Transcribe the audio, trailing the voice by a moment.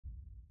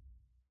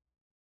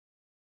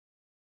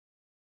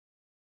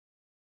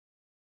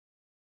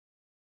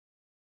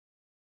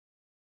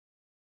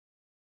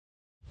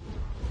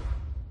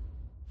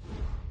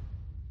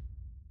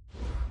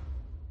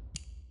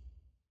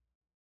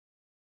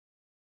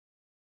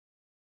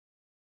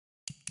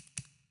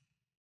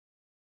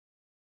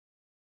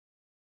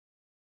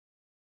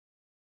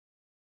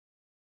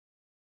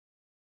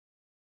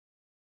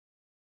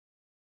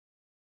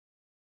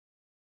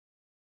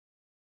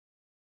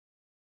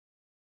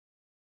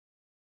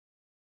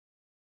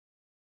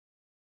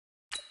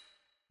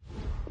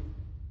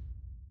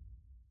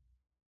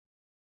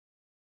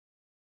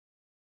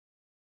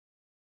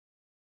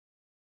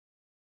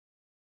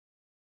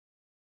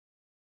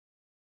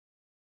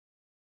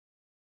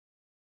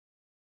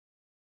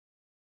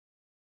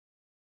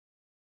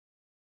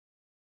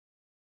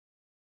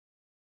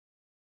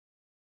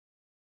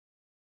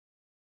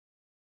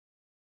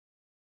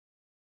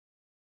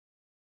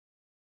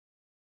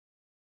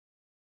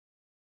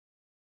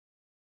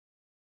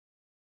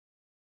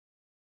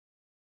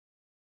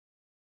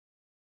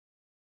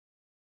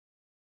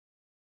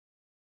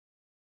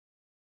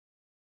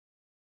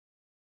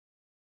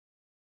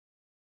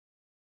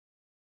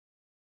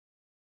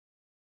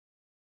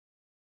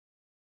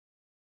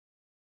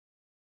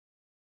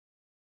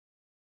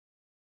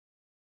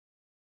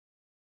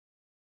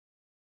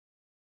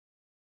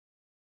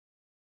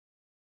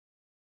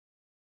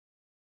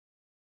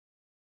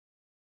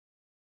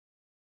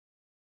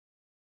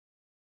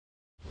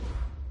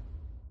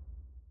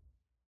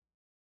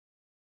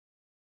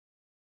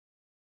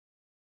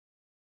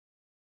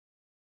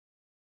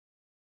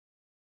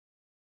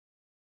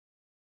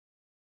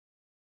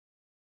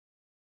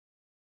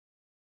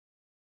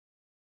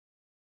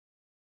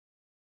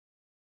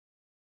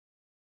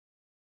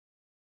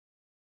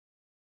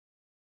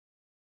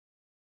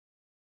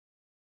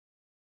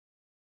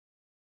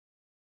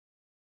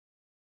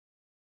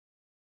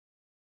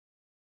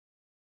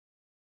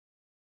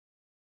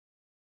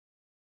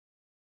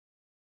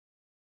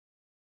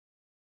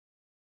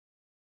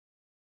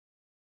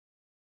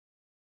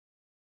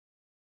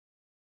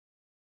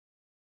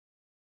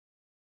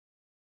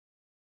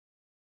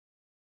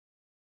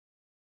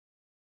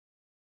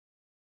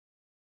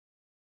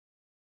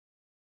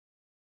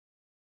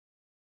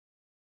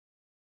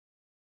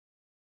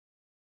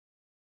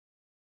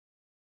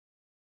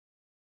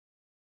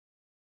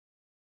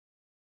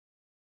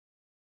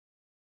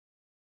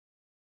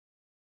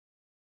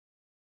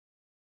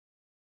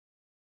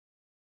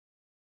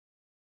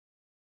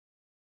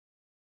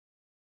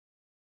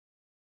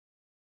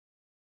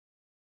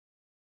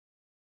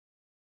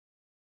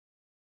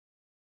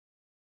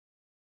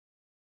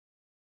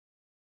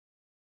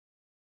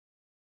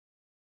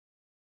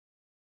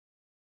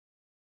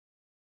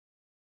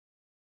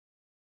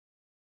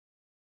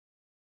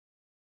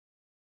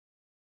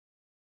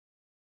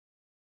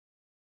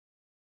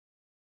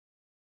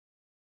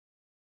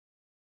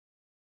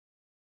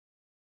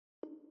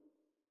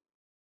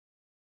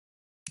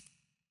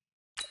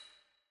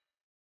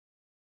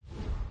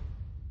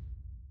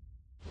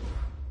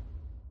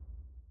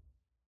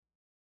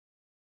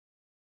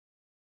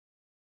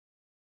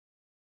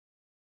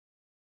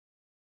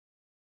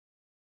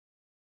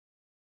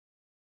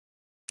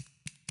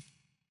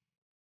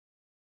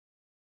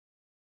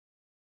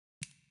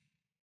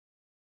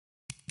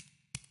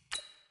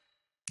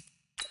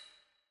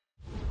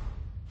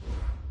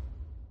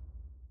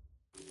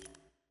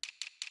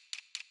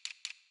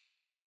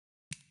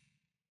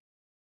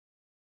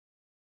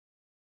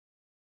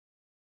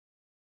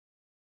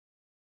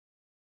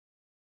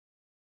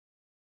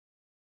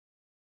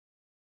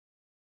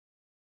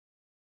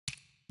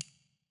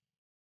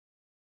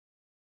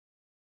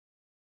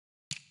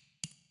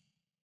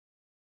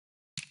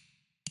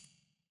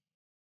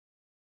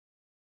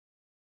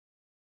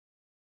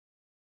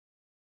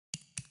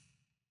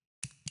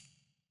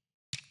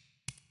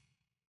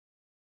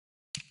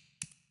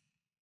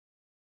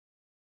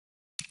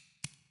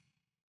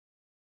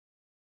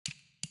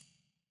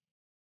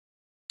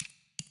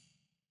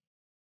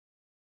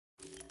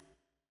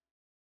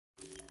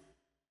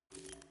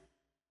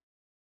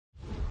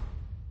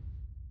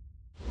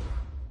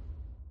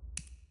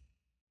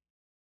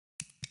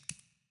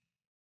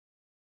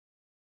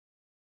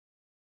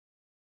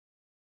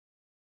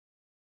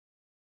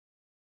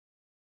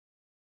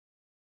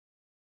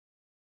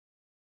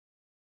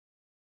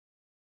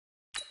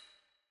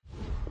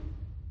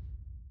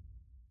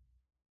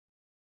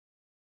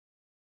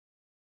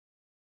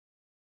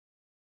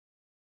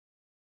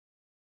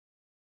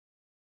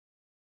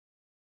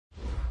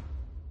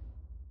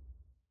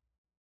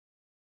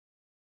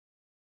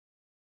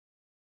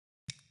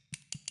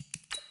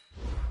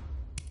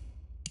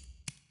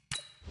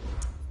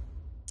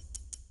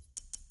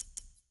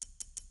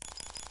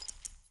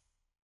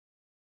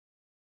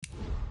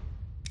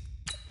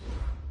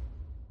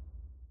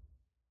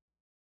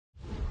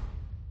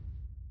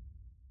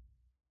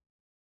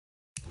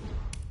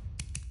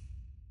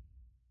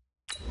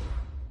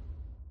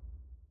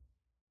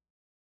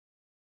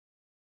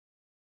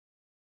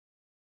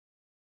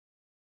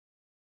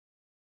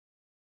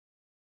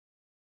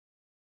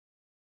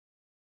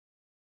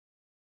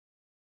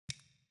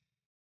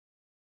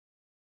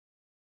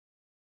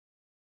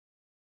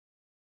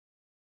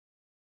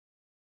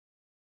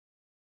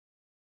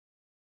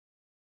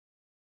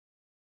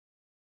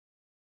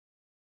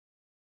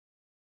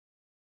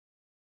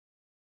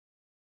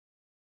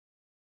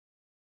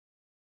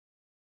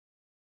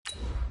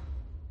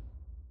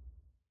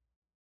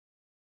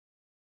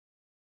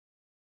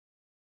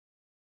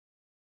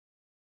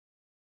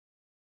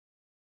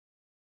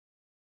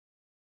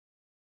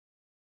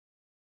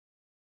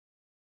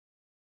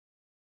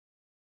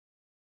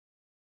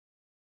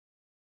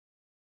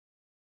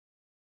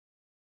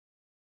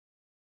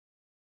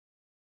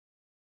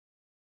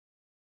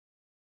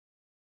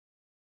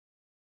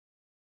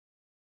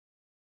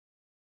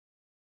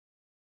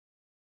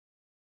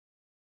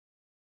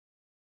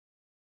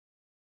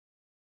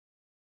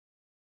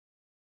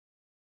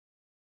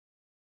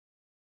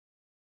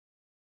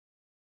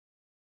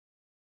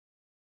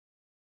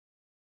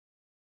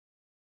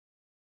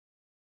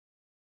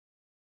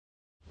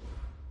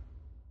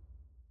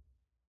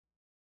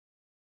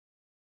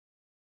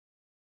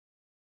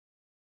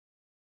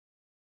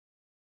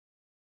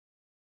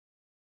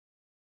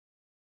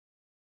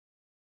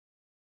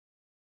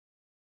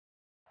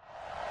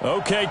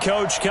Okay,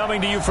 Coach,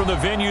 coming to you from the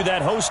venue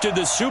that hosted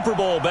the Super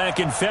Bowl back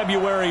in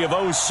February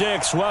of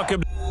 '06.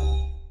 Welcome.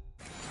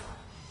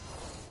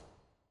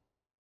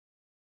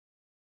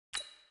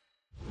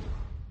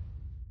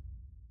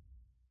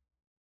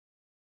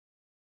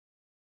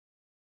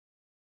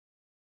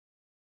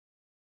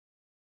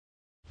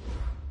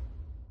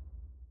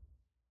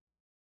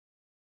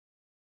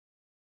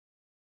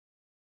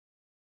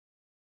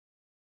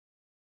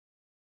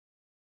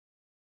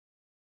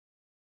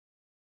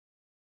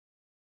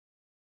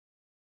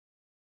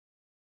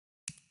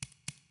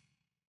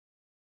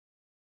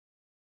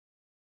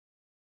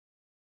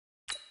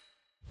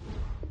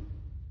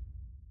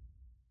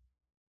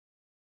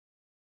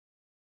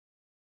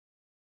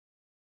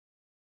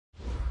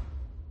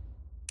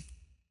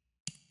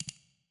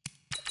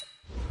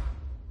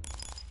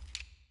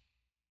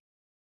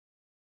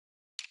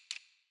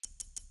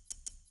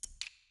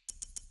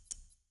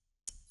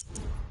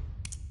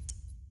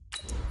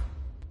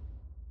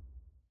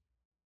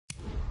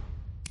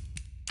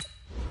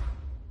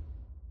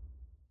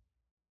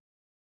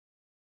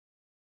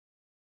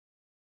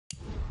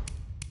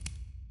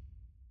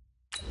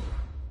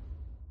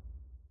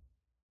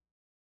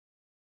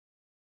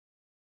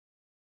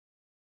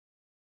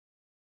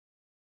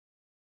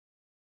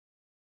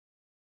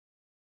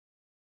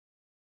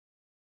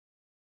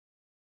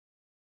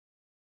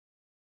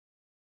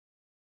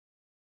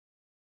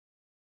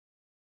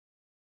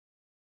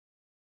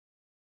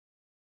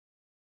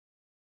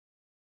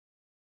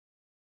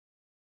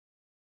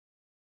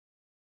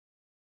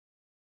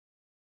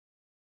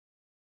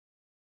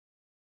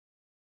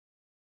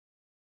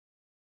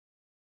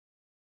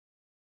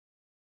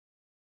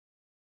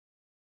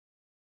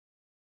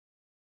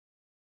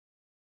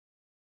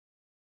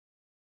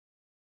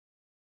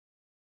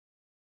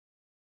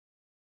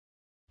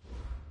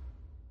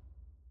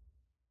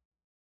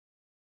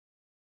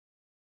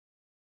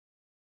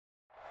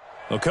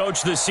 Well,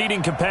 Coach, the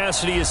seating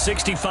capacity is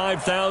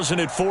 65,000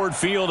 at Ford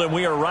Field, and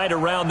we are right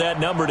around that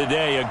number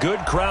today. A good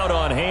crowd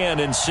on hand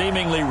and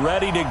seemingly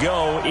ready to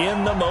go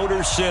in the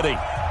Motor City.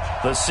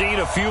 The scene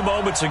a few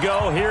moments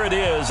ago, here it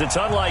is. It's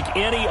unlike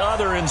any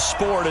other in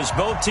sport as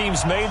both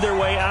teams made their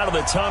way out of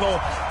the tunnel.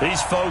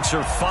 These folks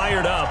are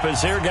fired up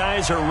as their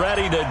guys are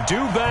ready to do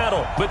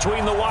battle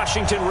between the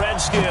Washington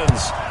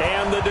Redskins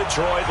and the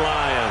Detroit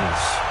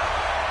Lions.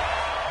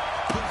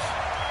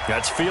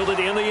 That's fielded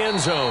in the end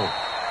zone.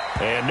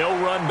 And no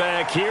run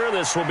back here.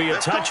 This will be a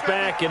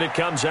touchback, and it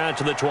comes out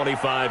to the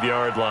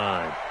 25-yard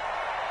line.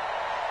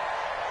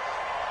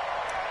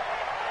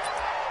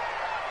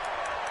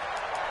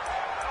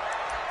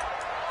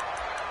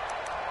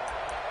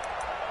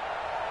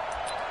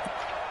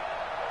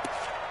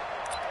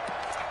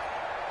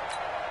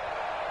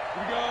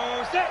 We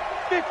go set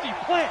 50,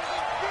 plant.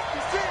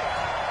 56.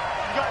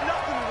 You got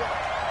nothing today.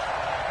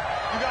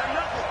 You got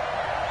nothing.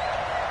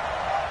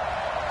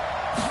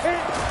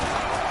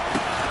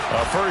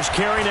 A first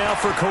carry now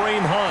for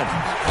Kareem Hunt.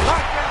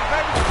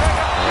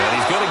 And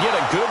he's going to get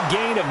a good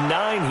gain of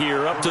 9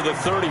 here up to the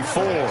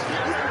 34.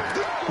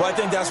 Well, I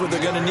think that's what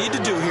they're going to need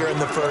to do here in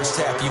the first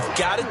half. You've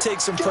got to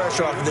take some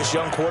pressure off of this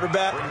young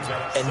quarterback,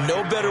 and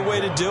no better way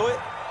to do it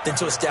than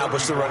to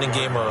establish the running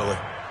game early.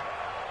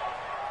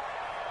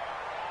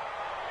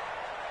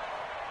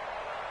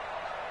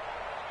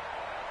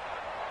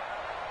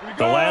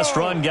 The last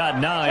run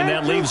got 9.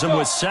 That leaves him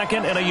with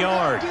 2nd and a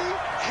yard.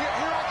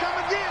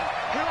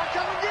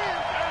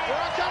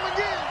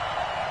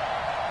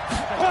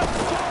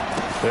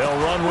 They'll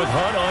run with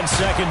Hunt on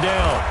 2nd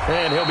down.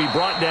 And he'll be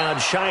brought down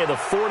shy of the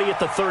 40 at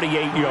the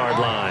 38-yard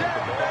line.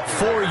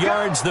 4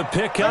 yards the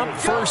pickup,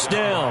 1st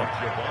down.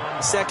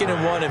 2nd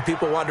and 1, and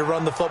people want to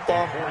run the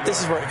football.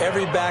 This is where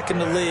every back in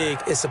the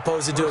league is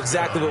supposed to do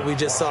exactly what we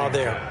just saw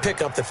there.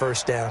 Pick up the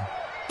 1st down.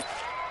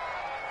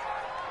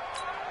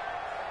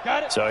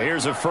 So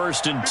here's a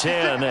 1st and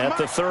 10 at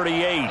the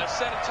 38. Let's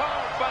set a tone,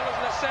 fellas.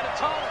 Let's set a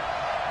tone.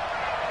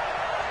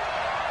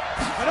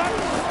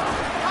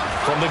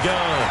 From the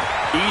gun,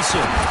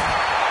 Eason.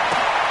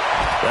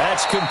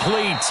 That's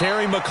complete.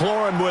 Terry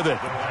McLaurin with it.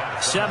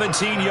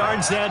 17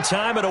 yards that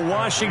time at a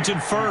Washington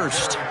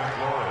 1st.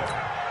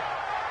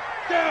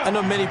 I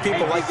know many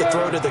people like to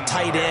throw to the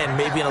tight end,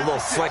 maybe in a little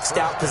flexed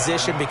out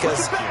position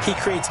because he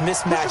creates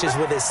mismatches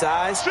with his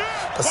size.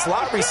 But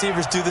slot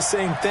receivers do the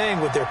same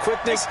thing with their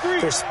quickness,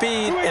 their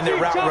speed, and their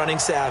route running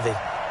savvy.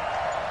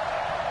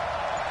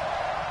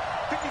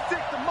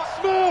 56, the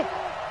muscle.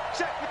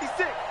 Check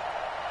 56.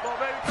 Come on,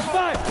 baby. Come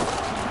on.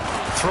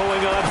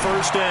 Throwing on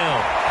 1st down.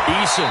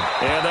 Eason.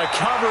 And the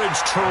coverage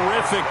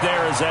terrific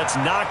there as that's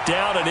knocked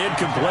down and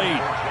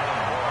incomplete.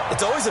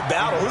 It's always a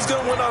battle. Who's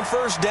going to win on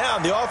 1st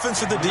down, the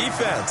offense or the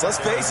defense? Let's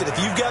face it, if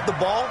you've got the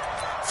ball,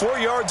 4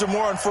 yards or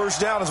more on 1st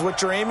down is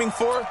what you're aiming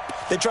for.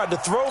 They tried to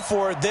throw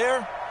for it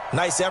there.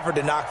 Nice effort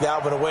to knock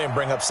Valvin away and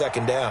bring up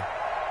 2nd down.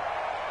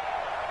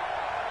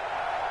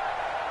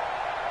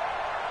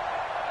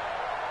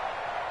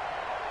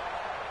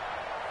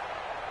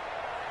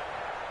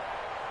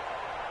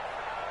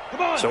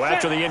 So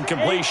after the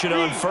incompletion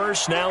on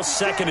 1st, now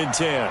 2nd and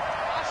 10.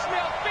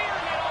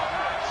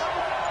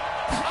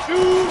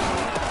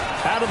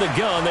 Out of the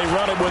gun, they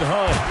run it with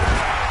Hunt.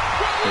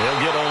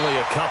 He'll get only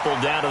a couple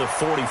down to the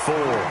 44.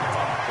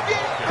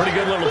 Pretty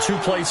good little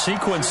two-play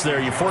sequence there.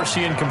 You force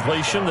the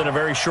incompletion, then a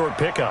very short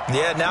pickup.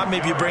 Yeah, now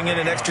maybe you bring in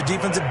an extra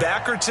defensive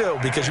back or two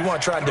because you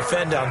want to try and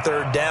defend on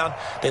third down.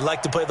 They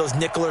like to play those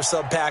nickel or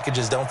sub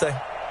packages, don't they?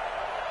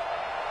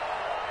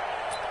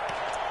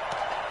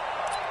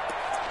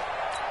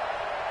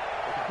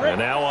 And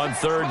now on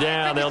third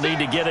down, they'll need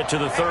to get it to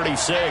the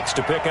 36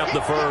 to pick up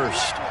the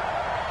first.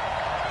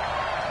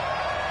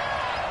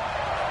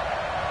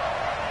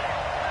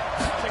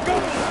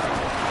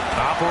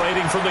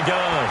 Operating from the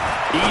gun,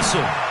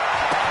 Eason.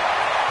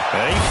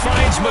 And he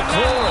finds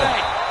McLaurin.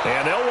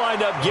 And they'll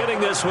wind up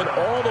getting this one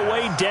all the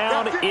way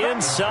down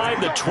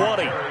inside the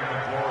 20.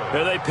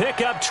 And they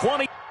pick up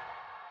 20.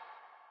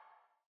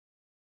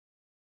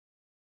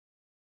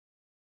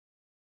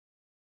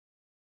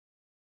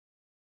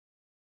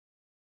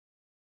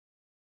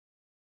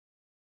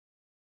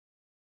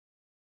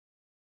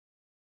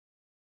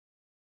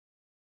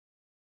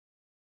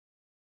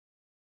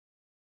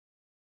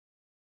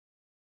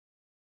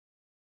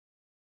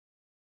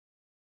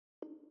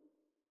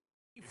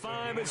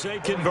 Five as they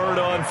convert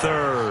on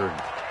third.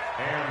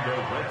 And the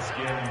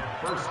Redskin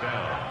first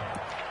down.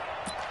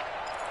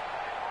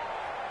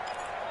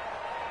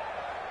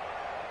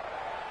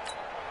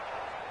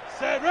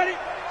 Set, ready?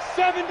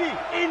 70,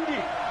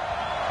 Indy.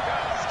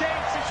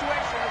 Game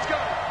situation, let's go.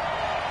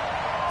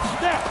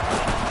 Snap.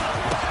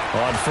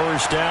 On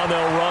first down,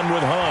 they'll run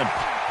with Hunt.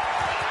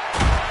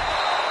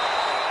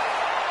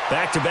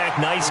 Back-to-back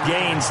nice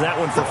gains. That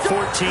one for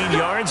 14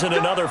 yards and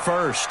another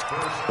first.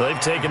 They've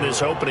taken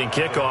this opening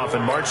kickoff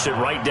and marched it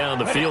right down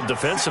the field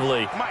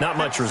defensively. Not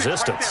much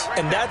resistance.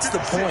 And that's the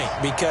point,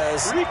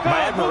 because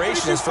my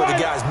admiration is for the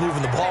guys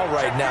moving the ball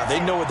right now. They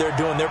know what they're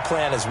doing. Their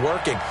plan is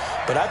working.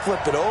 But I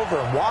flip it over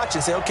and watch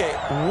and say, okay,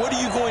 what are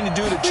you going to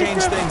do to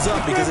change things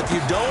up? Because if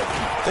you don't,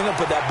 they're going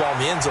to put that ball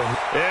in the end zone.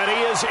 And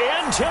he is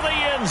into the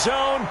end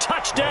zone.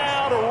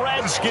 Touchdown,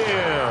 Redskins.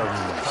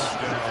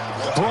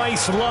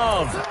 Bryce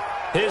Love.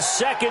 His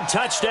second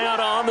touchdown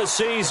on the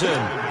season.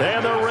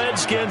 And the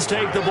Redskins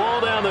take the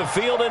ball down the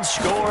field and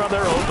score on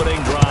their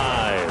opening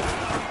drive.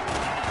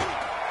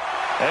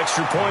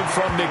 Extra point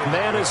from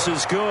McManus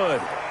is good.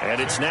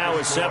 And it's now a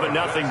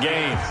 7-0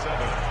 game.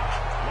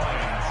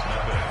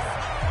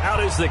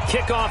 Out is the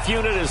kickoff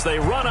unit as they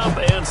run up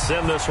and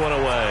send this one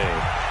away.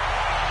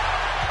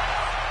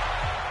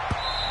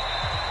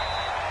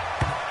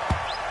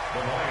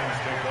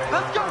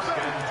 Let's go,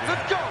 baby.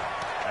 Let's go.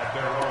 At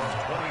their own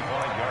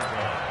 25-yard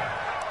line.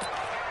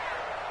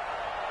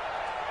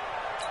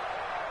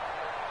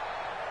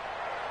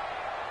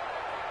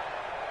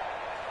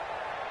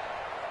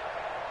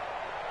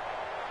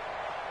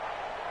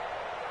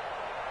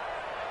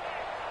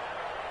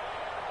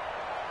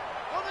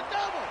 On the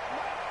double.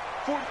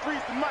 43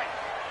 is the mic.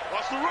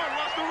 Watch the run,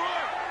 watch the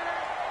run.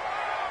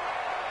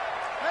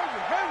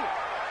 Henry.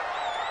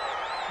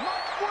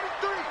 March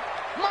 43.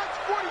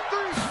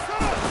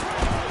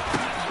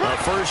 A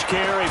first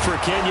carry for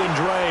Kenyon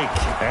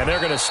Drake. And they're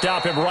going to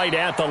stop him right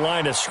at the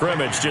line of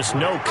scrimmage. Just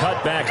no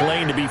cutback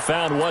lane to be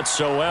found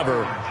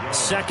whatsoever.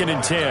 2nd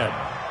and 10.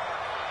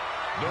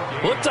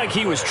 Looked like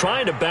he was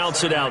trying to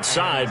bounce it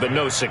outside, but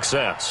no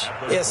success.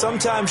 Yeah,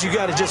 sometimes you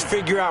got to just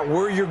figure out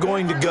where you're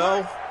going to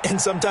go, and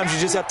sometimes you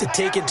just have to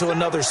take it to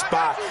another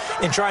spot.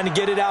 In trying to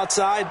get it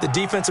outside, the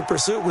defensive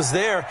pursuit was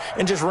there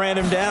and just ran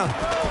him down.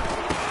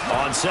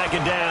 On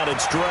 2nd down,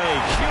 it's Drake.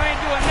 You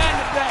ain't doing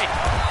nothing today.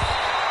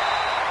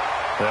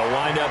 They'll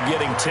wind up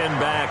getting 10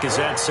 back as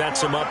that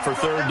sets him up for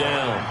 3rd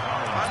down.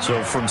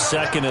 So from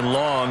 2nd and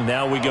long,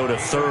 now we go to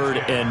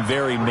 3rd and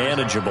very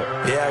manageable.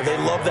 Yeah, they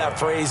love that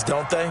phrase,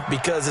 don't they?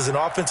 Because as an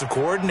offensive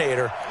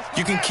coordinator,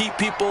 you can keep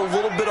people a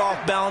little bit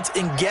off balance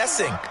and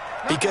guessing.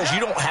 Because you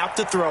don't have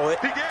to throw it.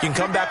 You can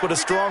come back with a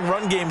strong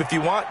run game if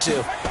you want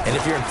to. And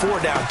if you're in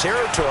 4-down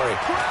territory,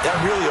 that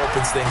really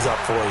opens things up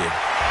for you.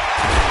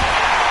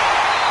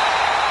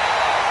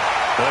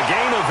 A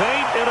gain of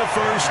 8 and a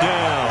first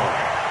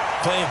down.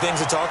 Plenty of things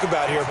to talk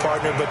about here,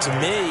 partner, but to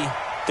me,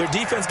 their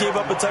defense gave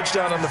up a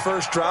touchdown on the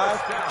first drive.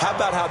 How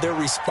about how they're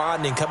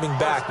responding, coming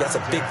back? That's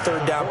a big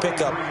 3rd down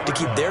pickup to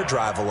keep their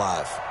drive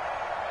alive.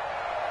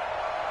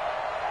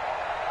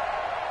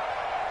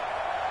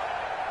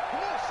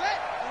 Come on,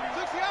 set.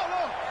 60 out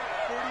low.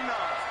 49.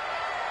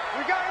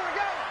 We got it.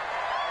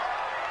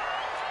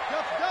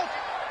 Delta.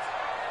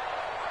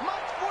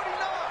 March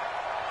 49.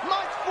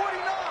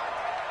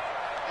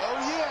 Oh,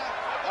 yeah.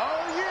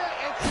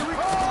 And here we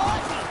go.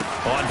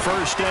 On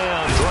first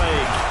down,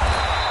 Drake.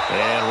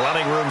 And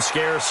running room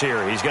scarce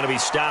here. He's going to be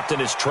stopped in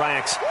his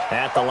tracks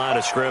at the line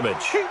of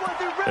scrimmage.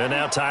 And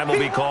now time will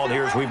be called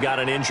here as we've got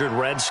an injured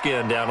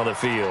Redskin down on the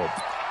field.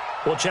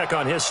 We'll check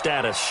on his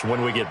status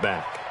when we get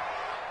back.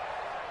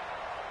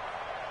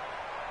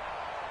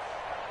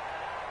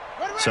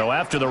 So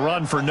after the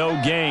run for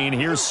no gain,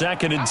 here's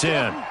 2nd and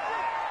 10.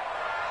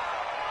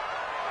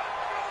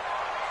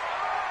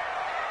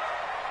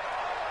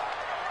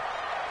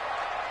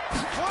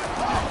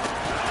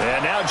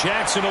 And now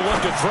Jackson will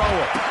look to throw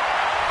it.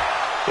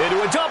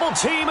 Into a double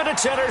team, and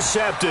it's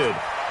intercepted.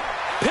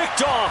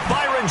 Picked off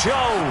Byron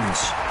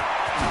Jones.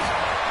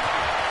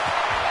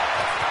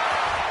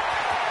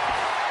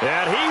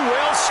 And he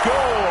will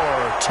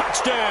score.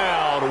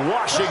 Touchdown,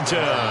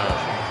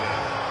 Washington.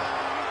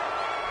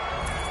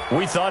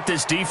 We thought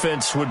this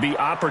defense would be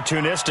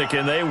opportunistic,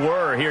 and they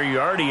were. Here,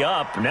 you're already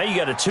up. Now you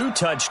got a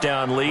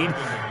 2-touchdown lead.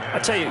 I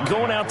tell you,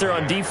 going out there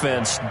on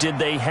defense, did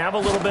they have a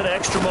little bit of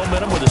extra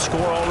momentum with a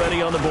score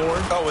already on the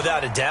board? Oh,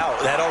 without a doubt.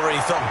 That already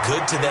felt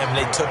good to them.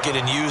 They took it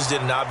and used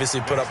it and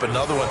obviously put up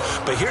another one.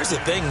 But here's the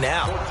thing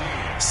now.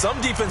 Some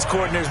defense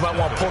coordinators might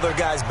want to pull their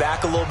guys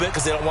back a little bit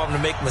because they don't want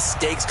them to make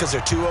mistakes because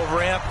they're too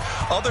overamped.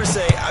 Others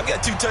say, I've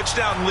got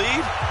 2-touchdown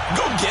lead.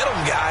 Go get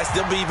them, guys.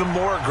 They'll be even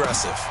more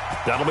aggressive.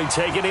 That'll be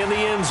taken in the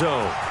end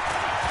zone.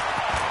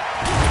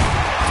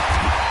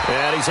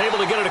 And he's able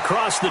to get it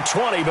across the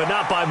 20, but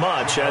not by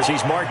much, as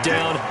he's marked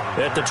down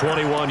at the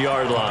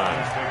 21-yard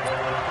line.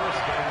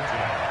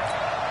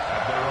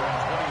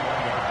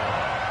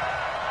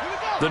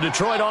 The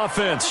Detroit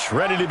offense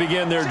ready to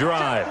begin their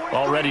drive.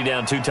 Already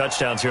down 2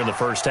 touchdowns here in the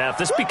first half.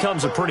 This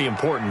becomes a pretty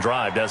important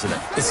drive, doesn't it?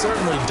 It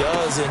certainly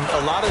does, and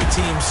a lot of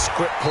teams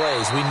script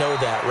plays. We know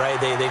that,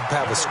 right? They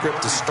have a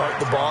script to start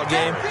the ball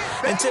game,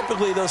 and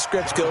typically those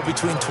scripts go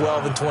between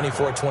 12 and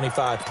 24,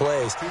 25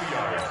 plays.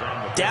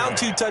 Down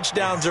 2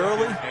 touchdowns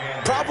early,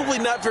 probably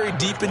not very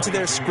deep into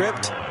their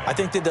script. I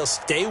think that they'll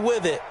stay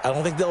with it. I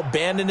don't think they'll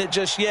abandon it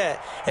just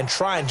yet and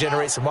try and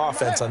generate some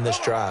offense on this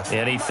drive.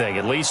 Anything.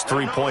 At least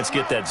 3 points,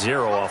 get that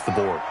 0 off the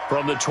board.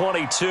 From the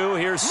 22,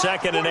 here's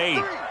 2nd and 8.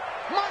 March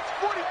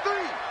 43.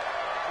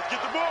 Let's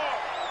get the ball.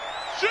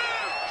 Shoot!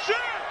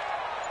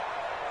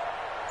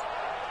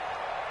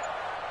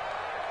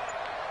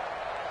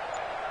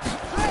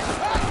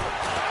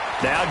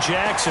 Now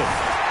Jackson.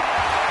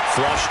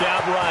 Flushed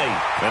out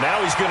right. And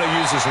now he's going to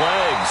use his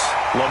legs.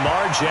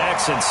 Lamar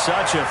Jackson,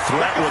 such a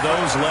threat with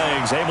those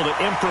legs. Able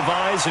to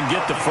improvise and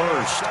get the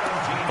first.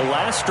 The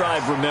last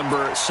drive,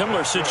 remember,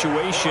 similar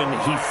situation.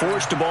 He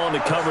forced the ball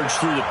into coverage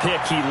through the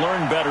pick. He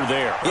learned better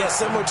there. Yeah,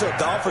 similar to a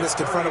golfer that's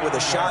confronted with a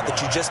shot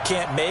that you just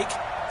can't make.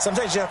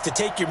 Sometimes you have to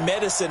take your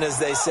medicine, as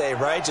they say,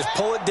 right? Just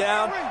pull it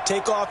down,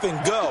 take off, and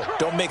go.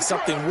 Don't make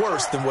something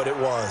worse than what it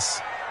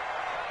was.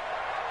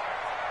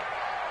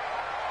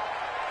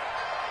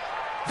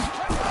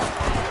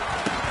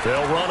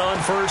 They'll run on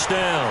first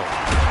down.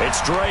 It's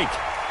Drake.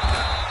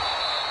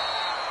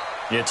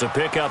 It's a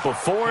pickup of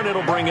 4, and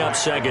it'll bring up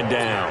 2nd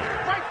down.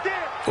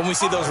 When we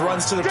see those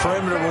runs to the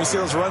perimeter, when we see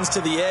those runs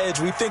to the edge,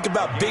 we think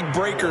about big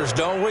breakers,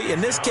 don't we?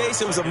 In this case,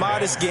 it was a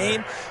modest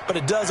gain, but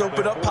it does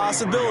open up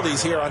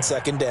possibilities here on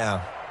 2nd down.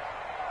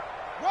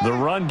 The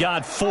run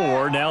got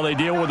 4. Now they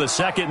deal with a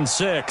 2nd and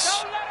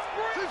 6.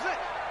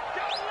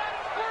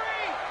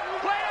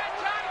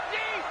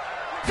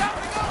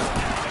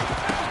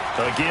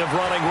 The give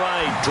running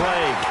right,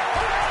 Drake.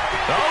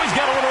 Oh, he's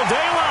got a little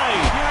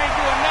daylight.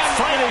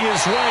 Fighting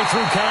his way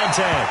through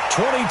contact.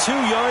 22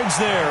 yards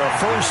there, a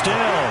first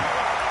down.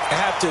 I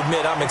have to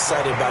admit, I'm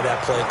excited by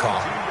that play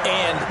call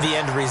and the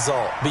end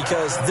result,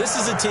 because this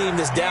is a team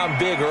that's down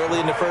big early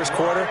in the first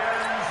quarter,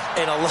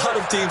 and a lot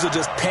of teams will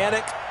just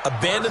panic,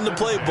 abandon the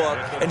playbook,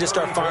 and just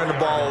start firing the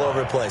ball all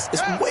over the place.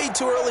 It's way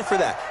too early for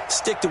that.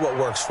 Stick to what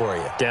works for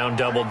you. Down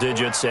double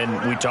digits, and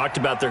we talked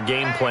about their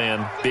game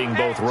plan being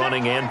both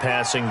running and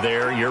passing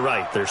there. You're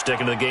right. They're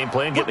sticking to the game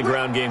plan, getting the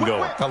ground game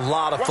going. A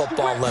lot of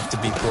football left to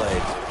be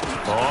played.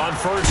 On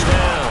first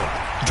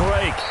down,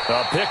 Drake,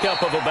 a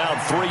pickup of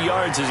about 3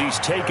 yards as he's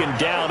taken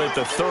down at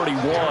the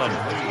 31.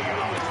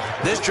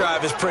 This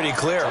drive is pretty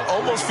clear.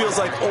 Almost feels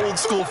like old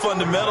school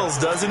fundamentals,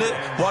 doesn't it?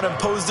 Want to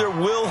impose their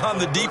will on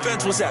the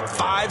defense. Was that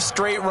 5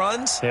 straight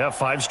runs? Yeah,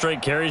 5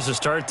 straight carries to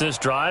start this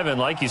drive, and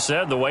like you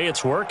said, the way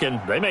it's working,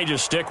 they may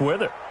just stick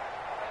with it.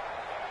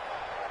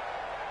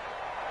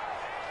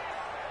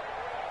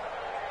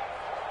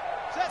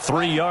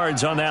 Three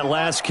yards on that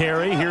last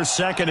carry. Here's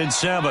 2nd and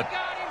 7.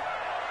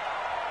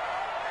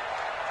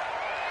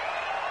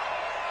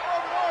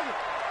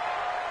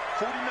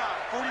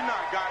 49,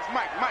 guys.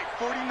 Mike,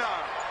 49.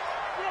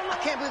 I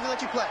can't believe they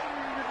let you play.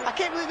 I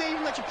can't believe they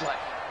even let you play.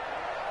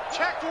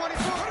 Check 24.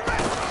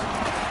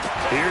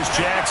 Here's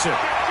Jackson,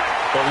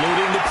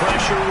 eluding the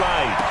pressure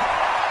right.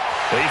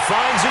 He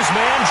finds his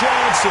man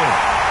Johnson,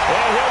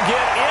 and he'll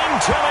get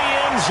into the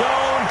end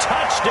zone.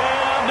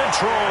 Touchdown,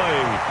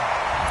 Detroit.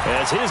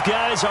 As his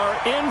guys are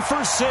in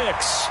for 6,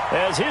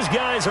 as his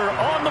guys are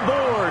on the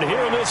board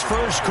here in this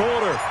first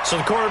quarter. So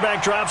the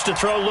quarterback drops to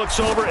throw, looks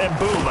over, and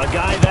boom, a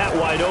guy that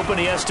wide open,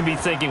 he has to be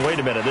thinking, wait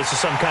a minute, this is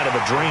some kind of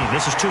a dream.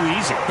 This is too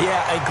easy.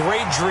 Yeah, a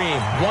great dream.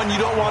 One you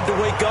don't want to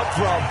wake up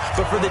from.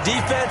 But for the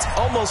defense,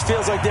 almost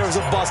feels like there was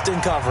a bust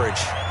in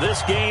coverage. This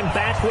game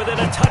back within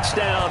a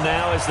touchdown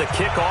now as the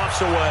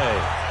kickoff's away.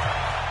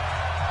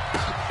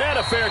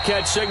 And a fair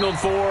catch signaled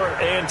for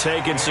and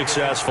taken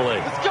successfully.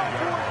 Let's go,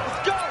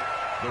 let's go.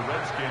 The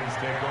Redskins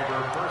take over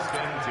 1st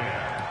and 10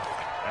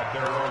 at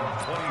their own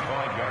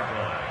 25-yard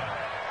line.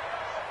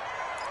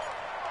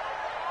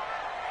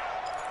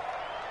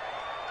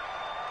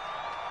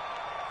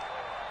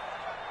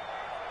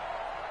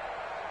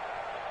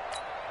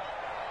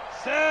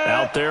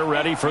 Out there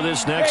ready for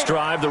this next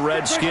drive, the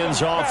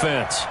Redskins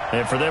offense.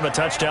 And for them, a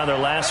touchdown their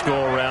last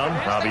go-around.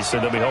 Obviously,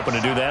 they'll be hoping to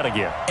do that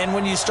again. And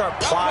when you start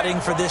plotting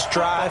for this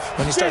drive,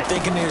 when you start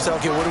thinking to yourself,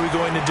 okay, what are we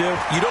going to do?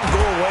 You don't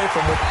go away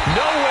from it.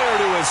 Nowhere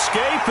to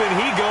escape, and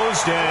he goes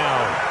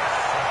down.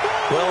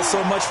 Well,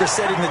 so much for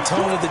setting the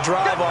tone of the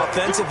drive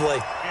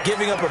offensively.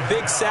 Giving up a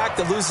big sack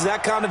that loses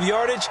that kind of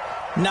yardage,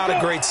 not a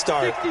great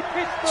start.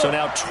 So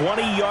now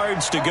 20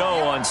 yards to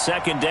go on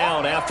second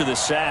down after the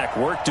sack.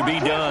 Work to be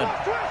done.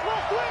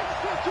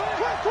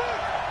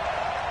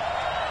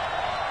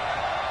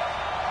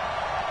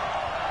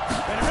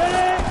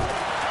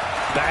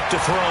 Back to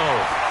throw.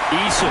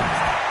 Eason.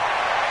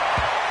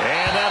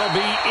 And that'll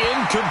be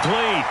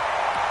incomplete.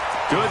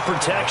 Good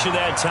protection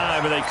that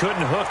time, and they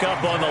couldn't hook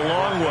up on the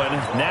long one.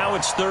 Now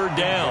it's third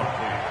down.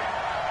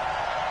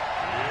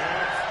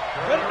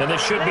 And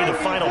this should be the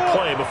final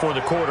play before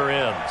the quarter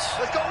ends.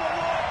 Let's go one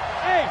more.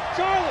 Hey,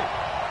 Charlie.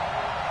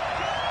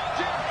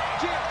 Jim.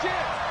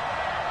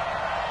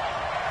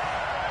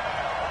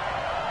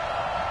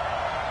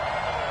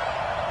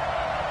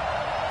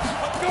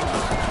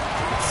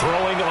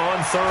 Throwing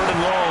on third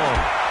and long.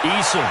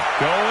 Eason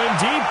going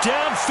deep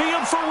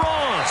downfield for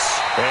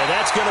Ross. And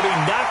that's going to be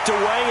knocked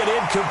away and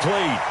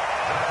incomplete.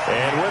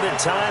 And with it,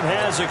 time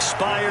has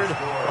expired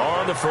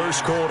on the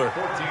first quarter.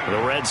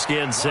 The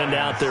Redskins send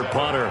out their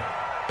punter.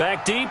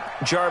 Back deep,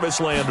 Jarvis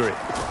Landry.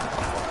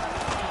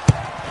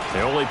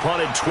 They only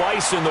punted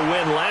twice in the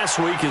win last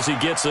week as he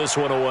gets this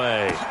one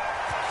away.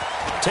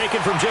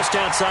 Taken from just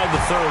outside the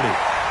 30.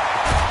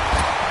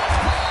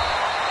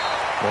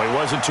 Well, he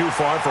wasn't too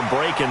far from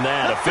breaking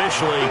that.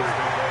 Officially,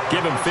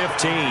 give him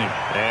 15,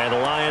 and the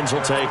Lions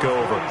will take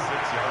over.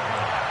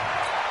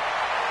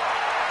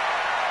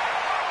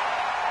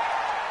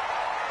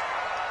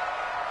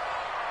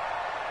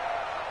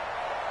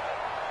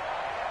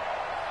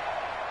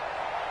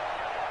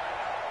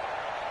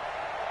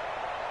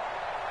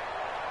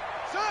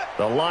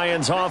 The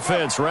Lions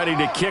offense ready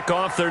to kick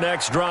off their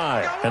next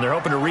drive. And they're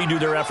hoping to redo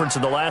their efforts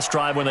in the last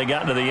drive when they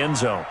got into the end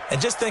zone. And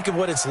just think of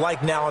what it's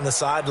like now on the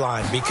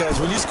sideline. Because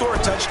when you score a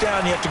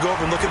touchdown, you have to go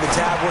over and look at the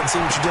tablet and see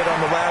what you did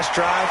on the last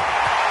drive.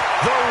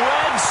 The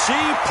Red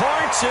Sea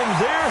parts, and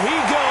there he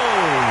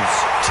goes.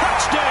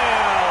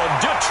 Touchdown,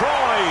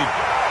 Detroit.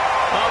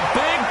 A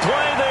big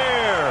play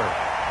there.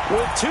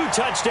 With 2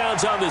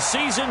 touchdowns on the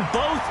season,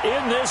 both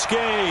in this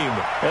game,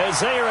 as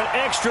they are an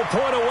extra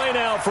point away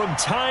now from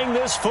tying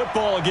this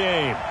football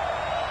game.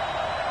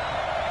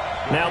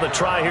 Now the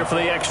try here for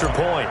the extra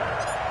point.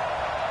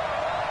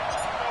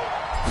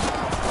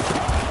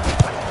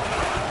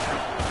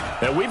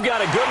 And we've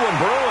got a good one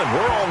brewing.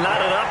 We're all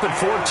knotted up at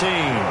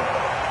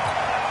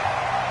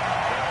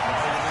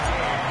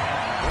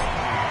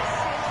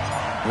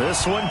 14.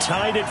 This one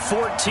tied at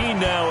 14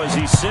 now as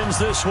he sends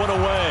this one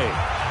away.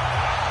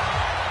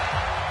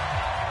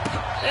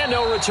 And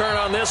no return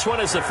on this one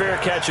as the fair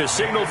catch is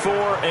signaled for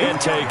and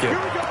taken. The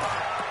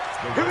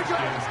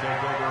Redskins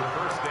take over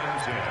first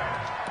and 10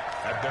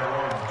 at their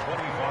own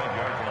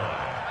 25-yard line.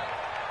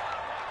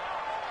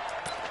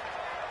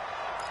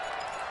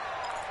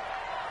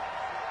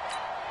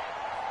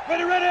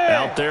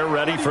 Out there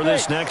ready for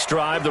this next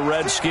drive, the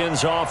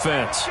Redskins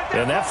offense.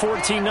 And that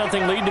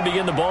 14-0 lead to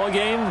begin the ball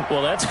game,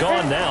 well, that's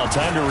gone now.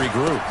 Time to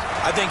regroup.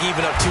 I think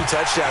even up 2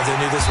 touchdowns, they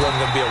knew this wasn't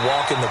going to be a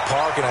walk in the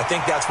park, and I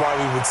think that's why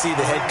we would see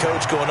the head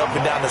coach going up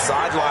and down the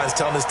sidelines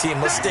telling his team,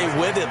 let's stay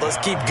with it, let's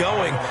keep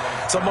going.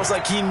 It's almost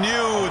like he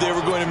knew they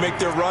were going to make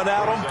their run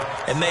at him,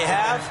 and they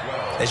have.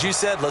 As you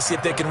said, let's see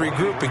if they can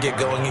regroup and get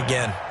going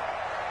again.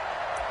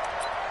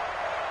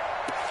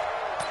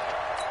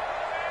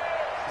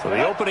 So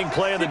the opening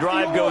play of the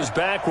drive goes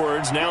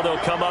backwards. Now they'll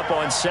come up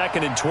on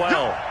 2nd and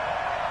 12.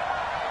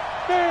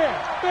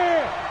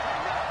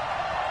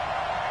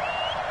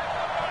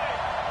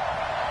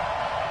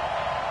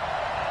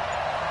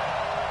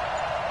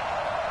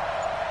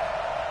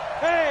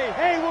 Hey,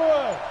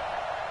 Haywood.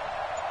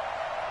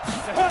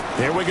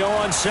 Here we go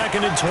on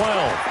 2nd and 12.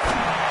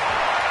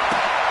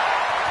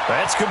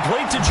 That's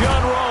complete to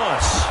John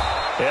Ross.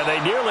 And they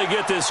nearly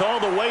get this all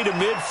the way to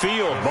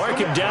midfield. Mark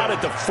him down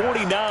at the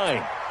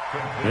 49.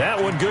 That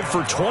one good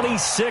for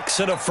 26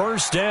 and a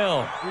first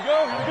down. Here we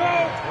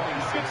go.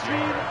 16,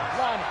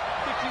 line.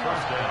 16,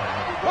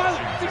 line.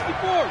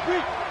 64,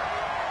 reach.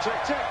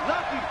 Check.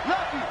 Lucky.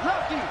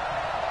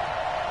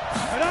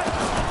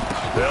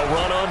 They'll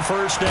run on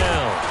first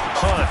down.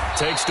 Hunt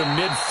takes to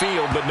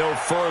midfield, but no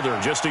further.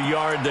 Just a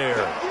yard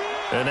there.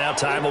 And now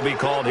time will be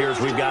called here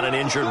as we've got an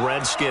injured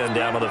Redskin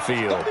down on the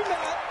field.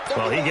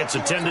 Well, he gets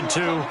attended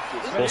to.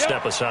 We'll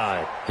step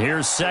aside.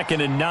 Here's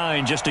 2nd and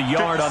 9, just a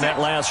yard 56, on that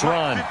last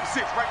run.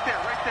 56, right there,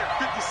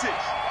 56.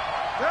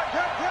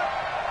 Yep.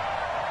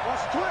 Watch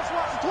the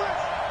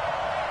twist.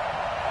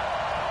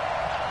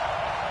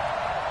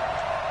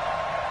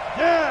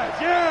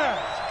 Yeah.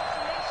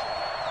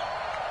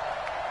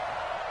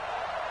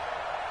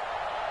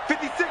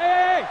 56.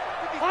 Hey,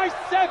 high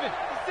 7.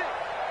 56.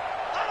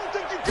 I don't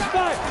think you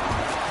got it.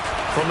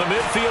 From the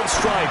midfield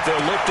stripe,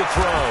 they'll look to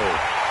throw.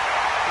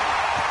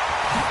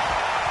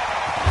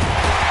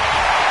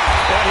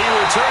 And he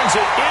turns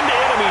it into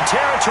enemy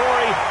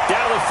territory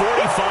down the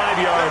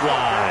 45-yard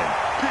line.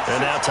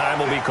 And now time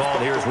will be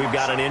called here as we've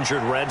got an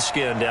injured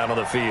Redskin down on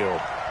the field.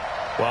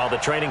 While the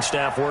training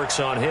staff works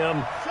on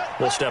him,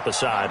 we'll step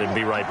aside and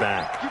be right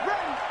back. Get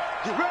ready.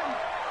 Get ready.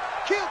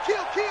 Kill,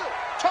 kill, kill.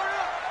 Turn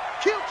up.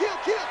 Kill, kill,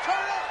 kill. Turn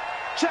up.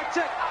 Check,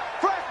 check.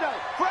 Fresno,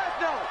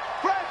 Fresno,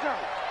 Fresno.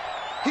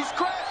 He's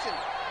crashing.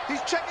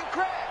 He's checking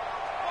crash.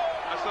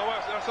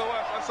 SOS,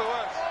 SOS,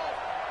 SOS.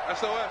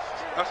 SOS,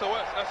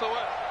 SOS,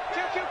 SOS.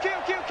 Kill, kill,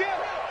 kill, kill, kill.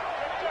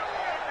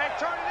 Hey,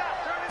 turn it out,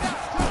 turn it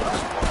out.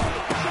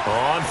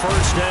 On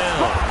first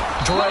down,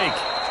 Drake.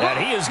 And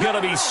he is going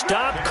to be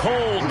stopped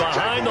cold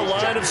behind the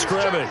line of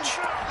scrimmage.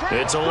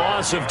 It's a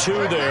loss of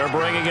 2 there,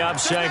 bringing up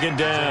second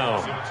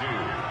down.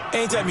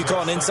 Anytime you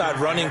call an inside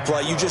running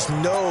play, you just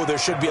know there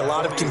should be a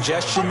lot of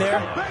congestion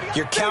there.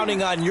 You're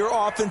counting on your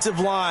offensive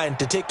line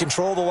to take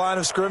control of the line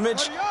of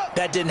scrimmage.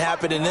 That didn't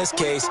happen in this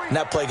case, and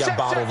that play got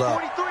bottled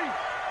up. Hey,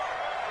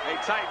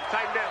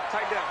 tighten down.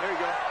 There you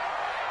go.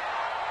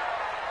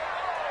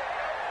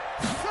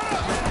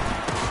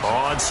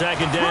 On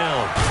second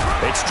down,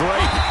 it's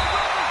Drake.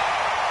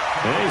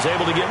 And he's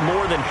able to get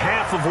more than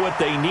half of what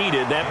they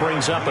needed. That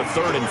brings up a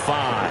 3rd and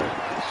 5.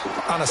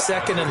 On a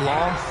 2nd and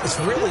long, it's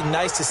really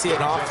nice to see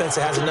an offense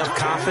that has enough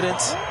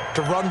confidence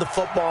to run the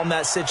football in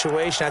that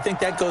situation. I think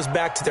that goes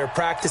back to their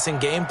practice and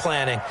game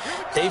planning.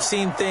 They've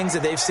seen things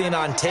that they've seen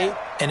on tape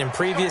and in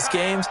previous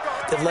games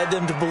that led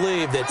them to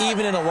believe that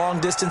even in a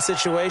long-distance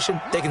situation,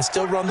 they can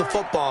still run the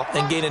football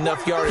and gain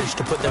enough yardage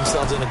to put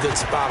themselves in a good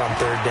spot on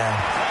 3rd down.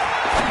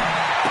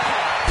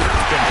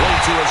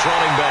 Complete to his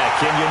running back,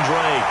 Kenyon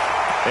Drake.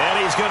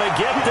 And he's going to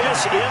get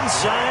this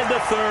inside the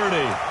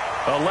 30.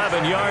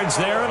 11 yards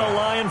there and a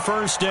Lion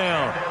first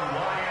down.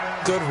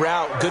 Good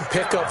route, good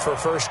pickup for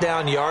first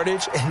down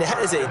yardage, and that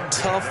is a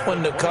tough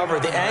one to cover.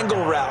 The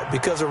angle route,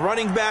 because a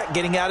running back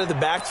getting out of the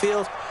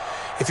backfield,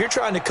 if you're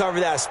trying to cover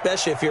that,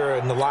 especially if you're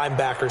in the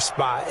linebacker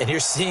spot and you're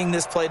seeing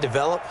this play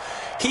develop,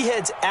 he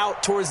heads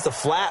out towards the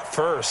flat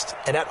first,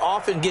 and that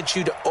often gets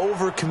you to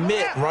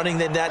overcommit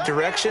running in that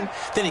direction.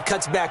 Then he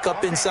cuts back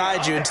up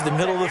inside you into the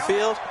middle of the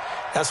field.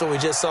 That's what we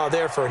just saw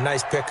there for a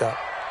nice pickup.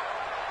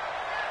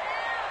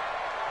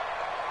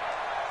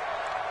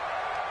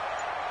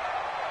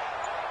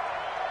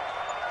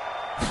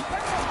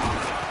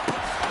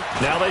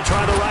 Now they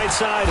try the right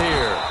side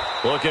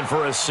here. Looking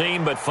for a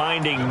seam, but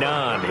finding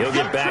none. He'll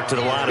get back to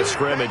the line of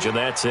scrimmage, and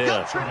that's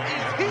it.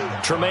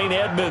 Tremaine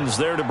Edmonds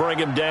there to bring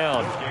him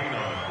down.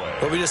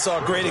 Well, we just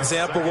saw a great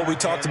example of what we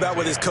talked about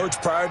with his coach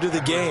prior to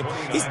the game.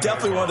 He's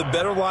definitely one of the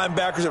better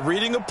linebackers at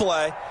reading a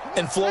play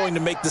and flowing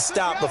to make the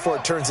stop before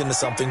it turns into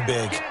something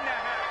big.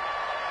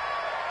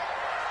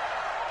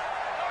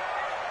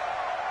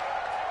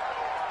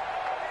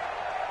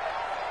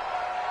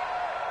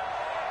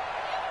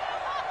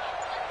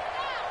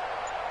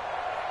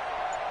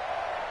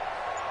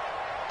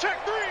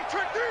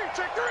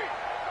 Check three.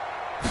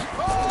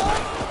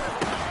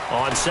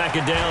 On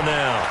second down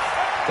now,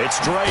 it's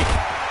Drake.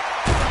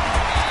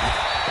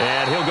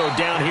 And he'll go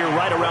down here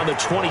right around the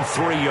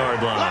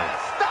 23-yard line.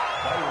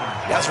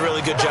 That's a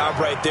really good job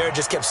right there.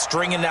 Just kept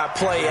stringing that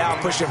play out,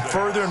 pushing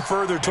further and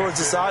further towards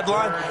the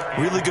sideline.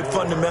 Really good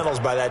fundamentals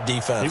by that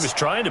defense. He was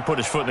trying to put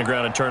his foot in the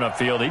ground and turn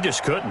upfield. He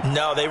just couldn't.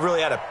 No, they really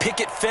had a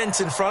picket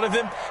fence in front of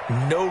him.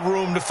 No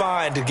room to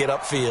find to get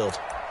upfield.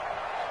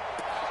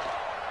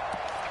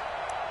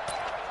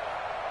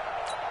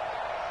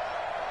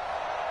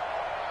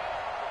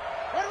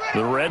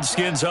 The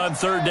Redskins on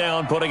third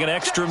down, putting an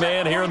extra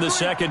man here in the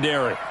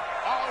secondary.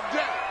 All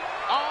day,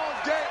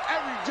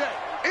 every day,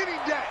 any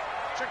day.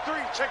 Check three.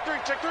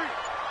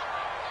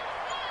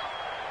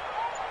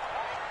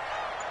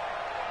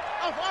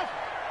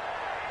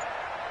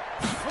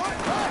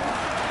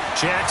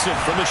 Jackson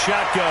from the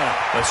shotgun,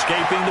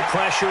 escaping the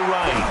pressure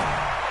right.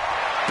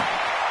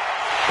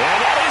 And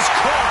that is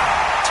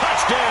caught.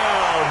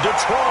 Touchdown,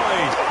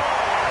 Detroit.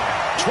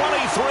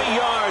 23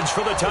 yards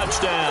for the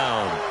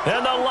touchdown.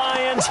 And the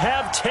Lions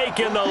have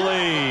taken the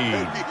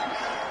lead.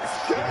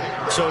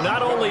 So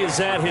not only is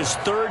that his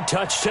third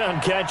touchdown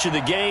catch of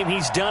the game,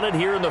 he's done it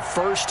here in the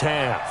first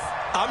half.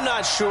 I'm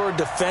not sure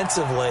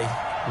defensively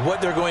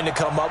what they're going to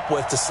come up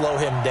with to slow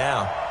him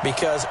down,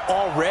 because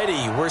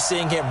already we're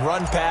seeing him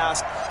run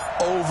past,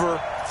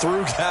 over,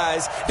 through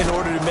guys in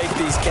order to make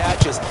these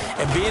catches.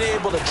 And being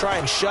able to try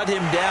and shut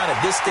him down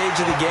at this stage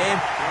of the game,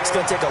 it's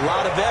going to take a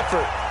lot of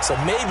effort. So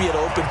maybe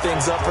it'll open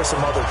things up for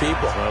some other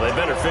people. Well, they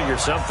better figure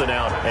something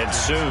out, and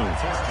soon.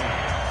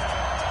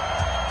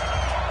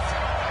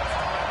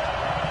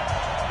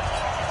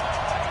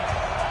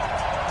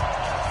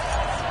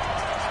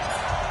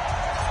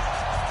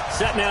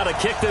 Set now to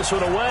kick this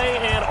one away,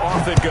 and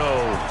off it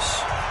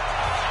goes.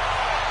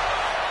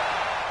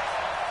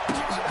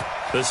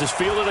 This is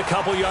fielded a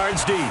couple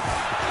yards deep.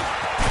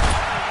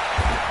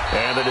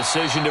 And the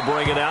decision to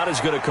bring it out is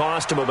going to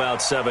cost him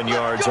about 7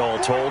 yards all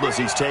told, as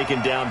he's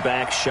taken down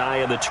back shy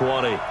of the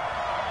 20.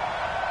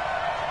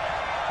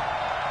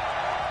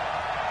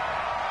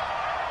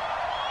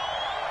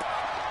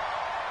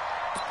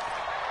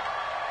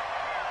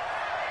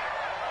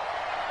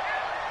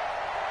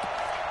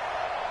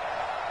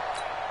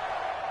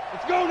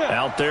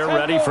 Out there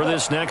ready for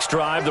this next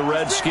drive, the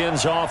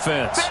Redskins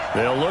offense.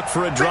 They'll look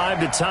for a drive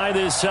to tie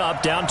this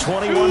up, down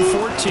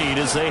 21-14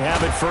 as they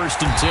have it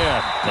 1st and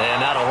 10.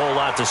 And not a whole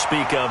lot to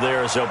speak of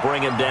there as they'll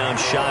bring him down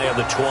shy of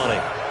the 20.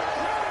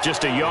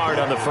 Just a yard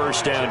on the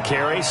first down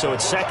carry, so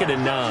it's 2nd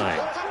and 9.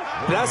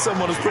 That's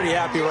someone who's pretty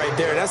happy right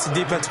there. That's the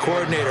defense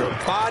coordinator.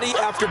 Body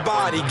after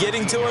body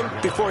getting to him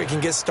before he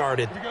can get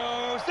started. Here we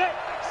go. Set.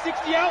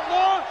 60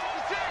 outlaw.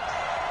 66.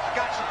 I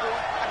got you, boy.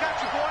 I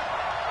got you, boy.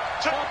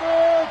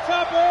 Chopper.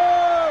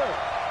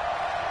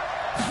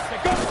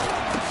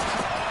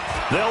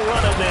 They'll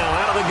run it now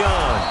out of the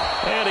gun.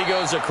 And he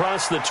goes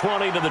across the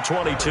 20 to the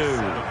 22.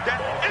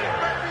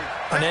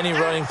 On any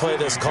running play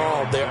that's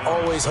called, they're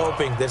always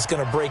hoping that it's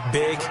going to break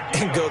big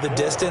and go the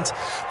distance.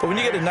 But when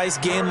you get a nice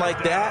game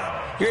like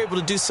that, you're able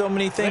to do so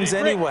many things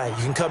anyway.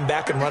 You can come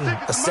back and run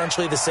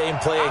essentially the same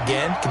play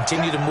again,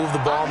 continue to move the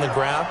ball on the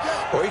ground,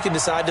 or you can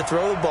decide to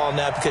throw the ball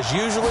now because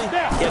usually you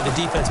have the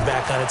defense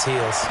back on its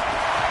heels.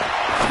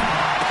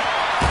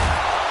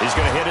 He's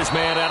going to hit his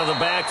man out of the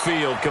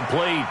backfield,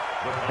 complete.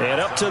 And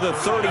up to the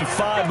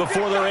 35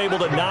 before they're able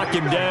to knock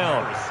him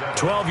down.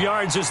 12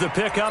 yards is the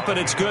pickup, and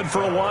it's good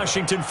for a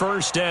Washington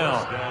first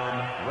down.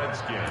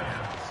 Redskins.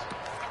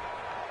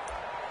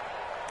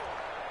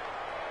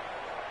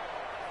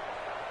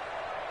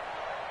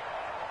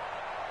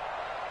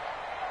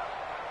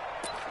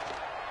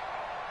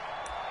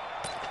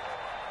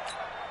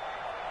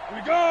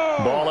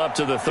 Ball up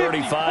to the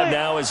 35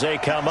 now as they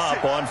come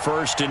up on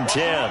 1st and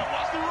 10.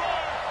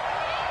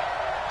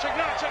 Check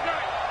 9, check 9.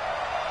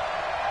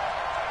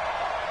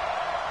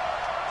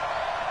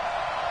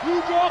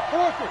 You draw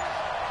perfect.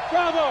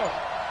 Bravo.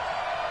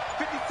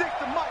 56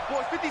 to Mike,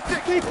 boys.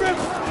 56.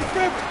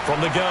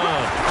 From the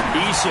gun,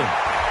 Eason.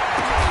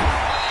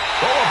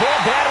 Oh, a ball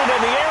batted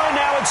in the air, and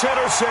now it's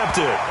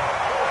intercepted.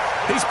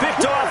 He's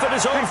picked off at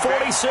his own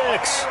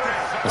 46.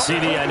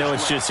 CD, I know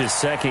it's just his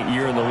 2nd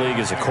year in the league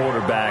as a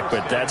quarterback,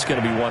 but that's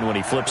going to be one when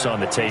he flips on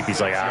the tape.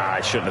 He's like,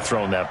 I shouldn't have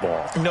thrown that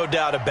ball. No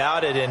doubt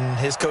about it, and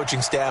his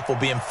coaching staff will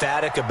be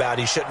emphatic about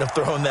he shouldn't have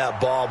thrown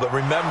that ball. But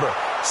remember,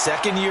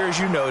 2nd year, as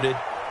you noted,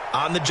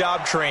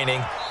 on-the-job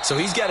training, so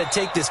he's got to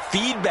take this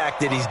feedback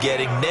that he's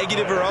getting,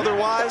 negative or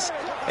otherwise,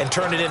 and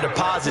turn it into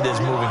positives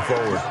moving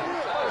forward.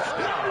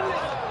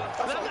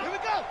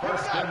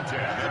 1st and 10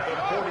 at the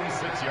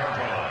 46-yard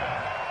line.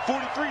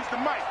 43's the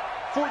mic.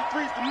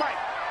 43's the mic.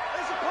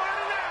 It's a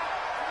party now.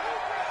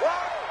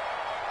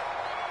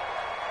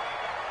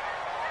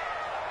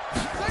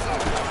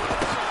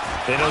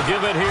 And he'll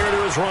give it here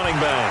to his running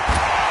back.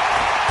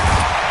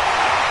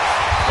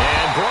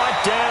 And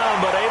brought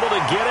down, but able to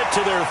get it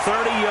to their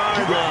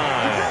 30-yard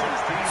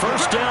line.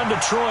 First down,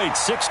 Detroit,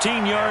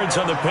 16 yards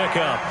on the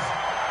pickup.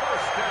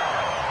 First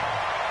down.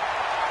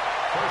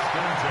 1st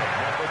and 10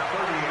 at the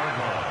 30-yard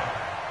line.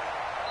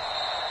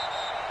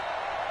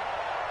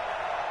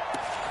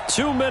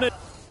 2 minutes.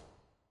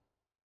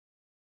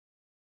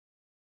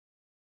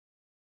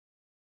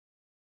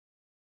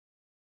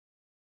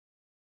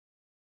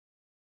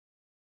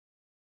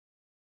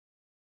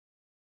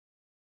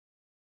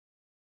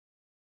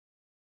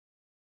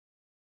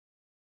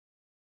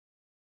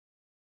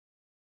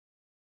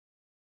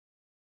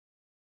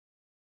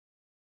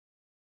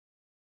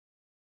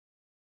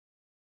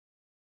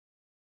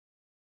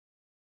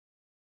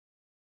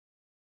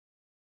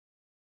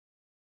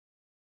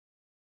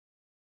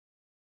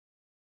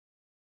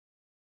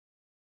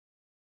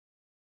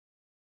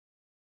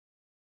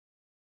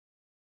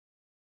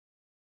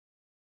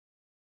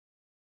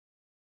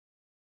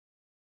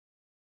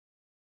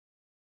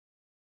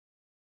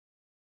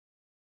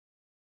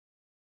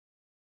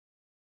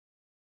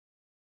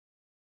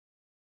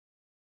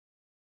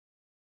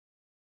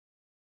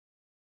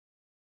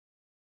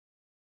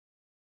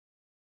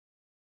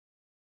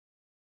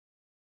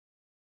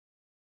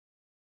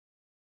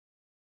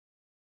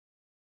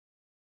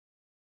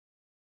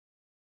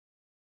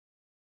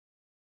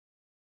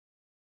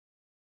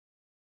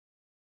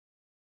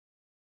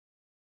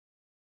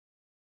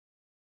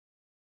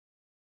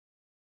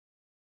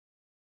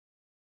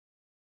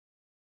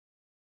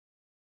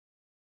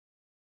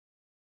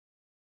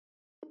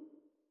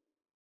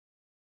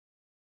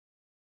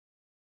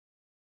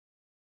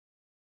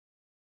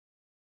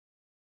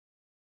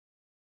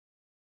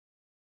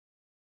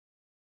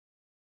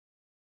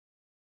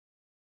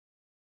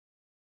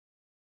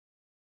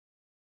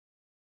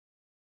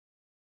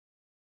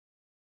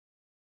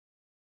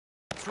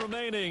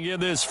 Remaining in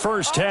this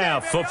first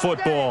half of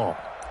football.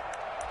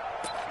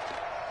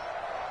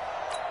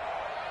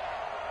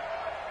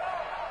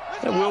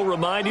 And we'll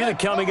remind you that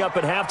coming up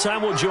at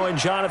halftime, we'll join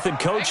Jonathan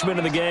Coachman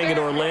and the gang in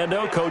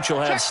Orlando. Coach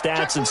will have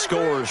stats and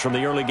scores from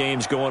the early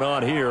games going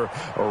on here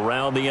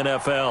around the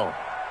NFL.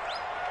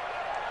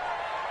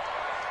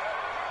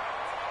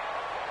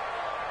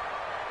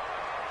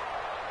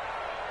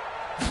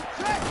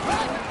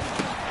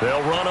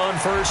 They'll run on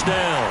first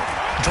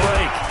down.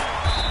 Drake.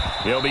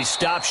 He'll be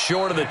stopped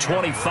short of the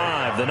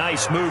 25. The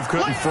nice move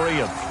couldn't free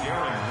him.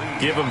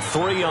 Give him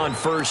 3 on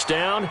first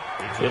down.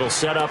 It'll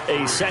set up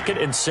a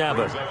 2nd and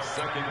 7.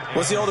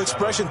 What's the old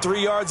expression,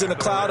 3 yards in a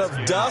cloud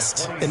of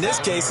dust? In this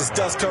case, it's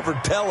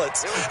dust-covered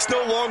pellets. It's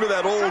no longer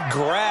that old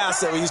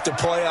grass that we used to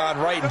play on,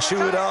 right, and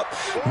chew it up.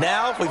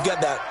 Now we've got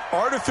that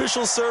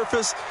artificial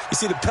surface. You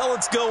see the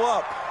pellets go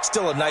up.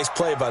 Still a nice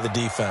play by the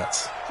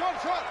defense.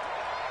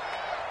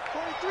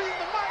 43 in the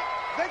mic.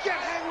 They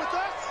can't hang with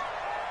us.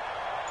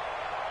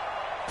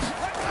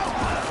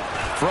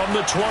 From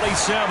the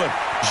 27,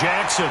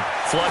 Jackson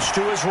flush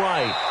to his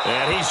right.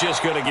 And he's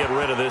just going to get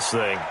rid of this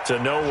thing. To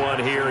no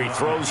one here. He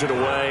throws it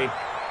away.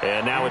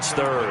 And now it's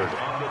 3rd.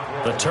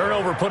 The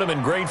turnover put him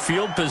in great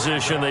field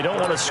position. They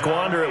don't want to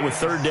squander it with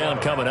 3rd down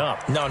coming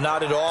up. No,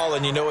 not at all.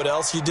 And you know what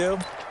else you do?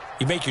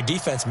 You make your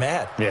defense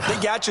mad. Yeah. They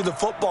got you the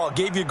football,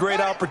 gave you a great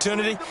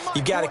opportunity.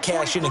 You got to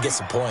cash in and get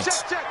some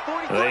points.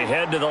 They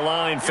head to the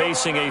line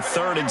facing a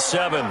 3rd and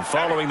 7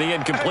 following the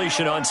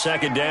incompletion on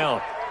 2nd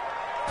down.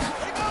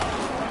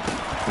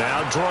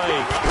 Now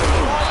Drake.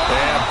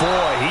 And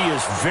boy, he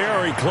is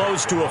very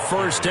close to a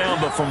first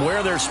down, but from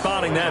where they're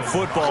spotting that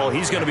football,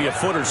 he's going to be a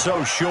foot or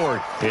so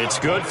short. It's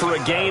good for a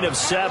gain of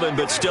 7,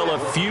 but still a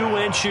few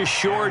inches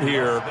short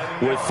here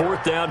with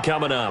 4th down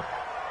coming up.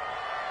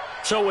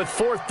 So with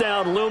 4th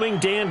down looming,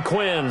 Dan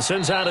Quinn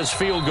sends out his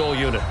field goal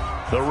unit.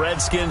 The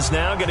Redskins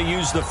now going to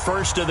use the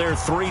first of their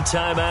 3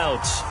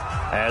 timeouts,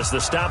 as the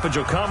stoppage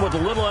will come with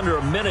a little under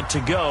a minute to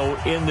go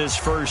in this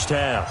first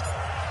half.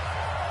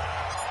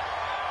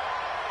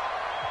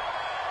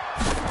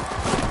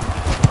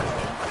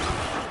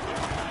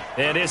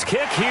 And his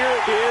kick here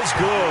is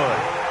good.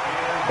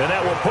 And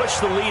that will push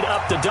the lead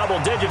up to double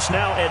digits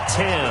now at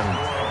 10.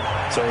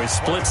 So he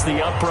splits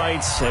the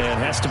uprights, and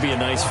has to be a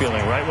nice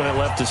feeling. Right when it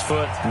left his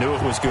foot, knew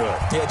it was good.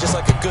 Yeah, just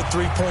like a good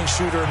 3-point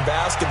shooter in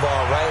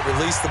basketball, right?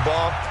 Release the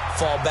ball,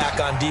 fall back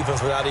on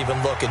defense without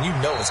even looking. You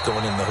know it's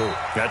going in the hoop.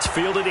 That's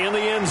fielded in the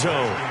end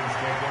zone.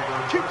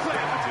 Keep playing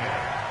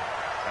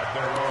at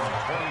their own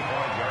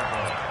 25-yard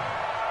line.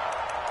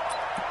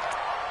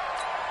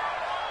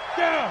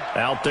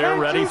 Out there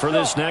ready for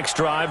this next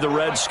drive, the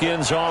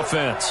Redskins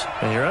offense.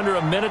 And you're under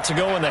a minute to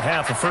go in the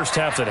half, a first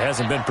half that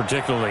hasn't been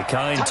particularly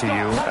kind to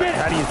you.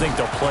 How do you think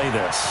they'll play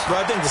this?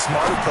 Well, I think the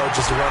smart approach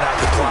is to run out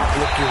the clock,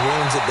 lick your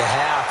wounds at the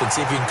half, and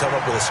see if you can come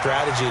up with a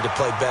strategy to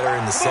play better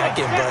in the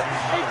second. But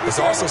there's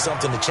also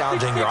something to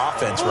challenging your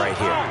offense right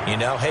here. You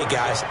know, hey,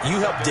 guys, you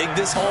help dig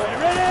this hole.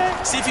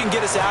 See if you can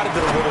get us out of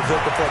it a little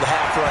bit before the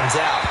half runs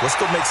out. Let's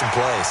go make some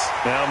plays.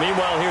 Now,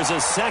 meanwhile, here's a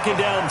 2nd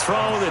down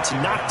throw that's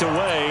knocked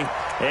away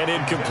and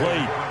incomplete.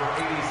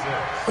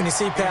 When you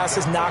see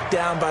passes knocked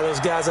down by those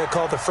guys I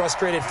call the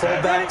frustrated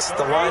fullbacks,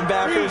 the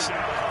linebackers,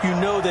 you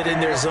know that in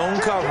their zone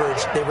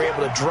coverage, they were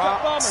able to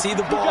drop, see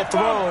the ball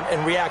thrown,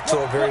 and react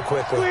to it very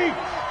quickly.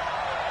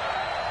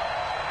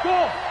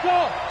 Go,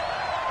 go.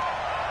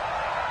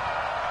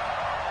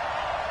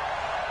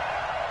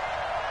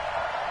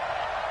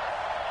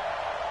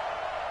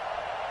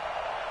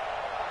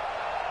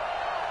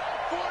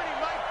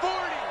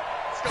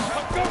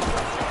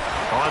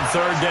 On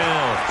 3rd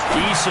down,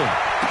 Eason.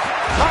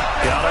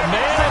 Got a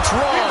man, it's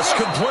Ross,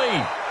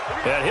 complete.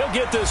 And he'll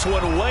get this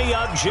one way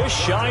up just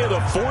shy of the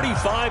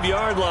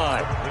 45-yard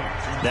line.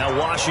 Now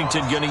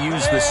Washington going to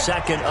use the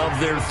 2nd of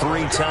their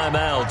 3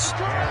 timeouts,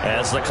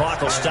 as the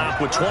clock will stop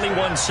with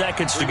 21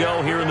 seconds to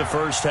go here in the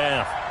first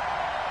half.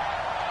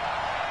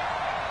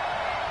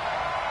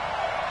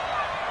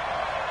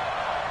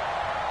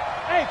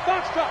 Hey,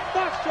 Foxtrot,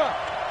 Foxtrot.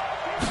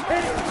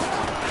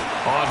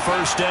 On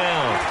first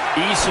down,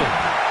 Eason.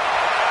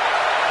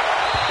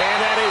 And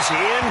that is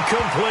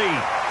incomplete.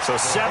 So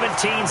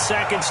 17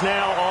 seconds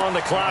now on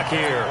the clock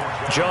here.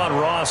 John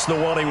Ross, the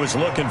one he was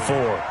looking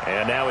for.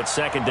 And now it's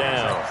 2nd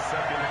down.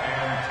 2nd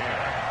and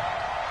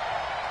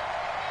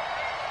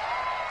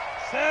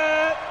 10.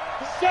 Set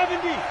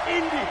 70,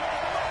 Indy.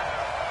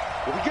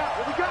 What we got?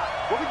 What we got?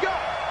 What we got?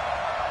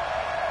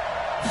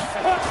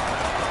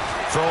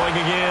 Throwing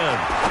again,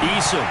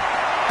 Eason.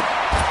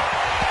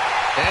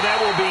 And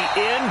that will be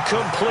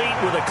incomplete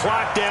with a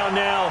clock down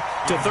now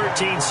to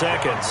 13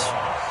 seconds.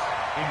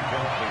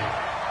 Incomplete.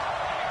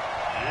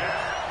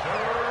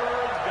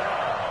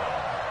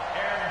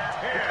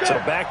 So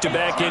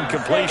back-to-back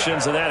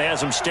incompletions, and that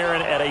has him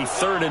staring at a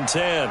 3rd and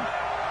 10.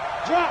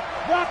 Drop,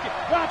 rock it,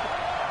 rock it.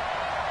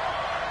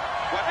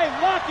 Hey,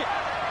 lock it.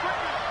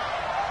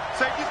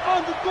 Safety's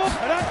on the goal.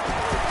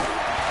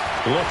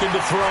 Looking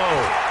to throw,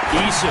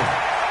 Eason.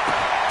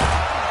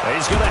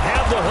 He's going to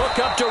have the hook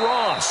up to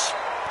Ross.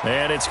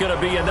 And it's going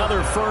to be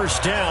another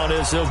first down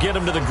as they'll get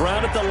him to the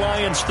ground at the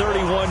Lions'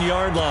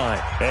 31-yard line.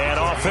 And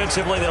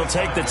offensively, they'll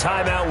take the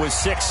timeout with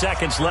 6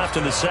 seconds left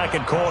in the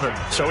 2nd quarter.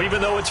 So even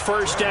though it's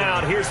first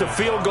down, here's the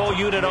field goal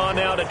unit on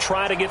now to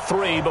try to get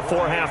 3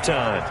 before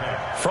halftime.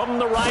 From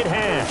the right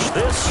hash,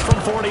 this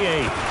from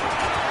 48.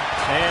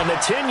 And the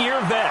 10-year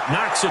vet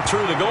knocks it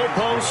through the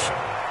goalpost.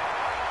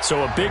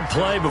 So a big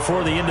play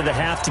before the end of the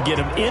half to get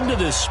him into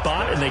this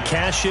spot, and they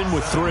cash in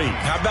with 3.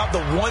 How about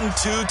the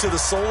 1-2 to the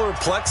solar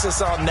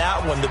plexus on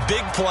that one? The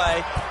big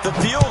play, the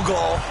field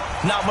goal,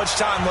 not much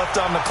time left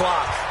on the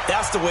clock.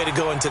 That's the way to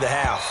go into the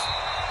half.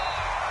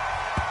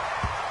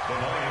 The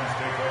Lions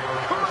take over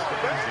first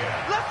and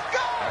 10. Let's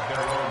go! At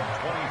their own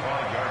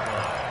 25-yard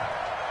line.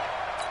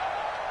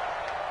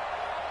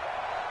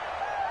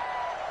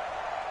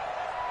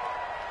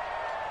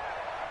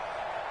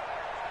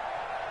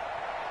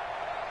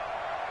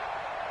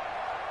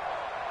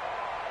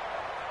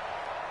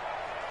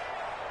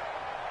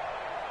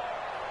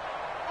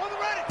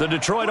 The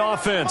Detroit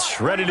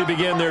offense ready to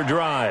begin their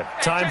drive.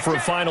 Time for a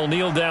final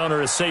kneel down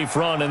or a safe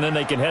run, and then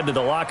they can head to the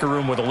locker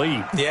room with a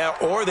lead. Yeah,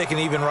 or they can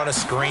even run a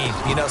screen.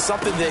 You know,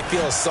 something they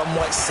feel is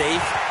somewhat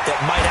safe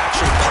that might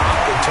actually pop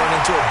and turn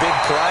into a big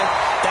play.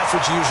 That's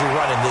what you usually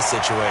run in this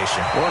situation.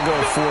 Or go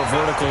for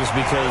verticals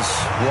because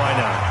why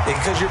not?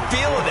 Because you're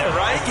feeling it,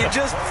 right? You're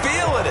just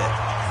feeling it.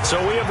 So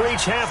we have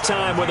reached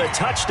halftime with a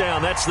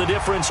touchdown. That's the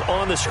difference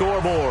on the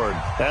scoreboard.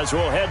 As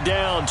we'll head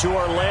down to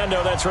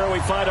Orlando, that's where we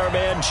find our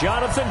man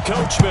Jonathan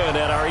Coachman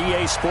at our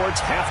EA Sports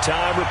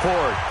Halftime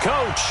Report.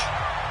 Coach.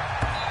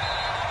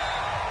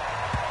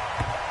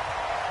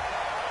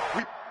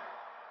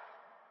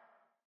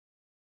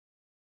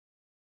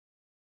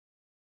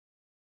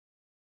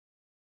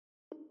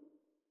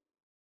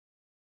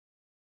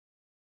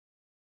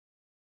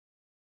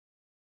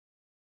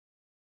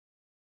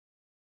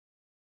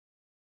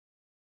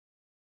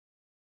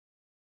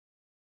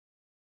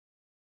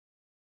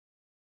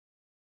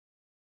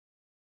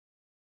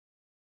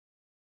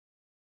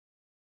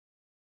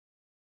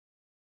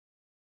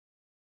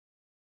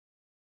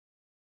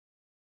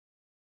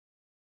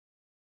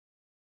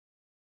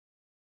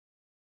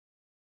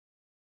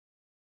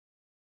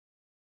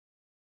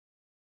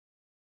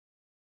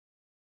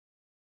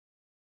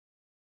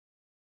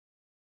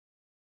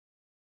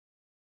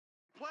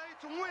 Play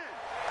to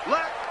win.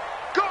 Let's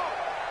go!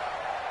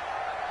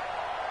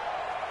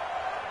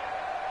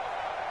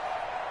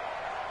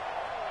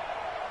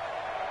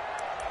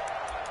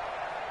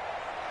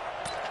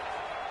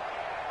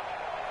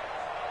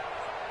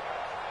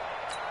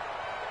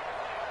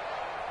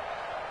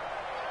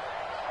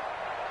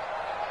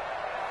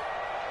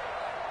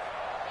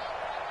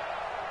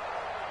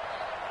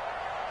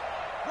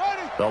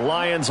 The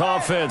Lions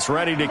offense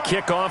ready to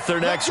kick off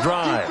their next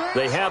drive.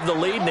 They have the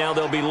lead. Now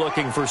they'll be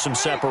looking for some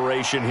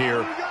separation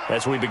here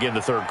as we begin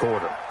the third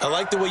quarter. I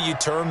like the way you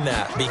term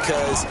that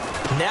because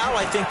now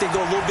I think they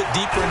go a little bit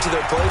deeper into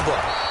their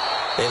playbook.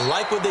 They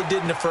like what they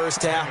did in the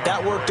first half.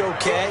 That worked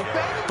okay.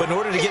 But in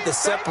order to get the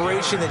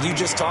separation that you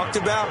just talked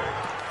about,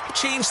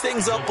 change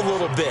things up a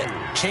little bit.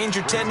 Change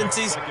your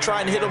tendencies.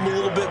 Try and hit them a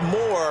little bit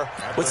more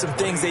with some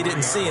things they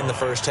didn't see in the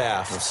first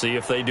half. We'll see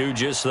if they do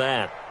just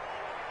that.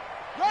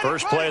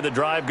 First play of the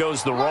drive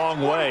goes the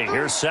wrong way.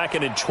 Here's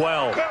 2nd and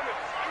 12.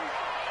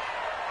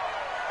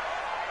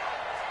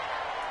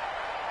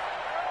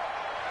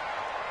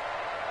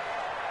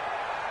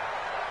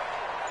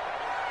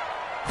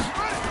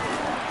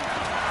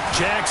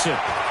 Jackson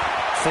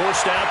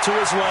forced out to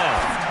his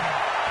left.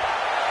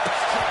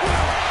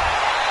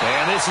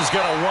 And this is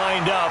going to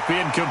wind up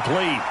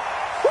incomplete.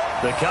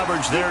 The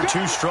coverage there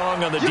too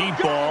strong on the deep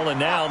ball, and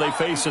now they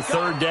face a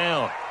third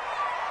down.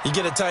 You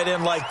get a tight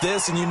end like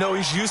this, and you know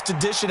he's used to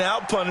dishing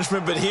out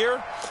punishment, but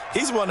here,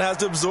 he's one that has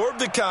to absorb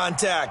the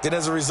contact, and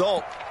as a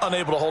result,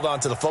 unable to hold on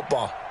to the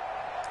football.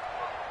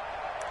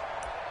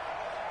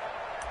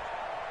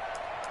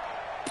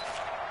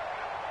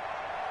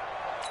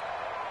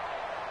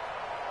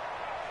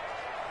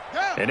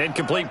 An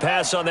incomplete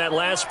pass on that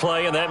last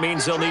play, and that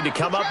means they'll need to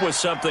come up with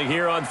something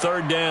here on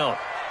third down.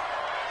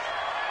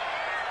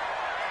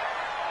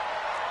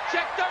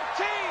 Check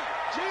 13.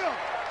 Jim.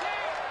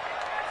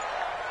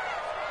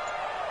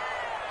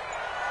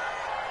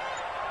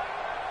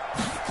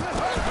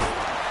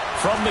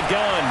 From the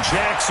gun,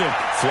 Jackson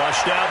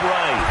flushed out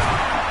right.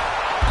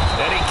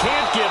 And he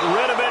can't get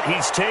rid of it.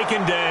 He's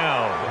taken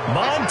down.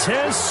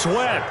 Montez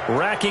Sweat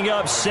racking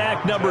up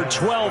sack number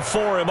 12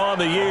 for him on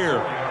the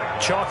year.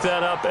 Chalk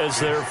that up as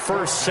their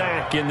first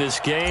sack in this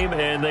game,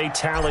 and they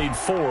tallied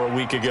 4 a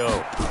week ago.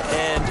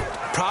 And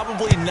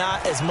probably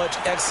not as much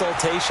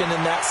exultation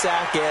in that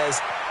sack as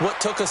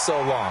what took us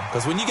so long.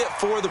 Because when you get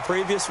 4 the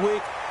previous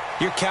week,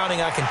 you're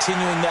counting on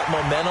continuing that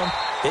momentum.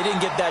 They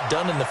didn't get that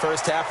done in the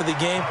first half of the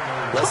game.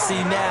 Let's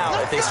see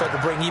now if they start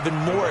to bring even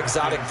more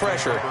exotic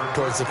pressure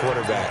towards the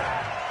quarterback.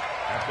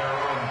 At their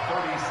own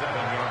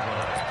 37-yard line.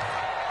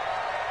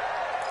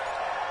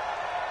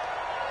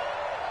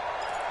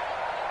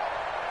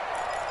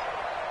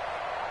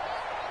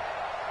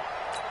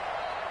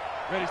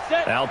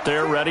 Out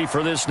there ready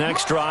for this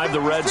next drive, the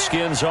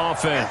Redskins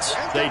offense.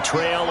 They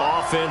trail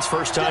offense,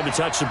 first time to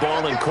touch the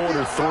ball in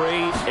quarter 3,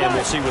 and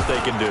we'll see what they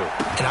can do.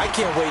 And I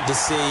can't wait to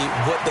see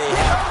what they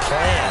have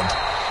planned,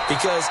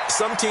 because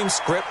some teams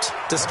script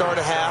to start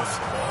a half.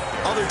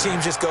 Other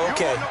teams just go,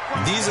 okay,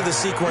 these are the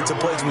sequence of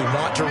plays we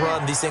want to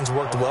run. These things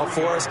worked well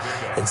for us.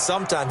 And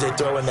sometimes they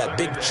throw in that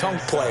big chunk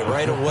play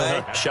right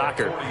away.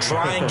 Shocker.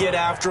 Try and get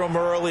after them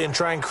early and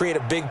try and create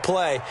a big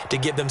play to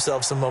give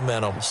themselves some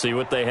momentum. See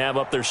what they have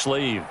up their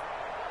sleeve.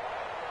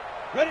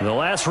 The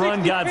last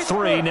run got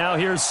 3. Now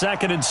here's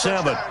 2nd and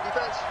 7.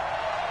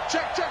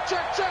 Check.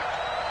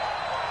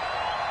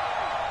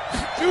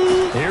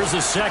 Here's the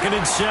 2nd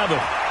and 7.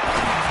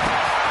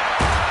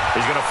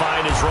 He's going to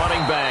find his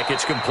running back.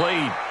 It's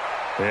complete.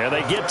 And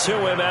they get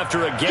to him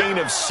after a gain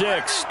of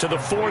 6 to the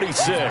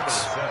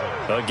 46.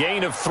 A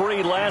gain of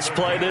 3 last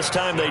play. This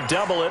time they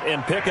double it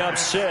and pick up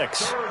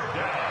 6.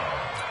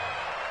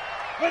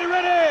 Ready,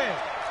 ready.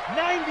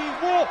 90,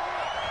 Wolf.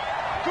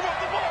 Come on,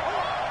 come on.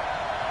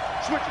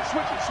 Switch it,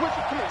 switch it, switch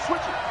it. Come on,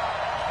 switch it.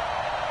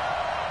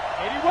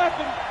 80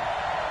 weapon.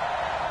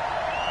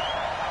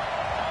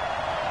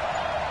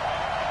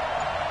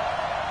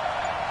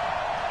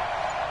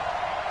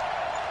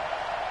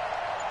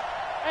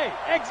 Hey,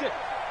 exit.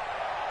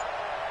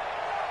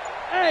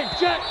 Hey,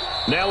 Jack.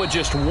 Now with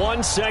just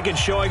 1 second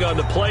showing on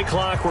the play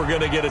clock, we're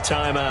going to get a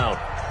timeout.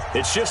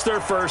 It's just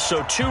their first,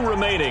 so 2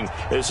 remaining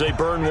as they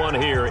burn one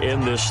here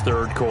in this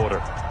third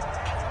quarter.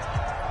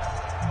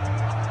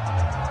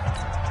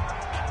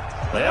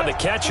 They had the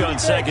catch on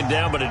second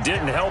down, but it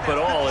didn't help at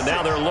all, and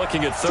now they're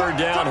looking at third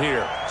down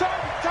here. Target.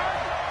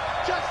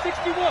 Just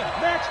 61.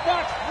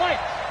 Matchbox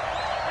lights.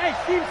 Hey,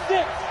 team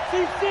 6.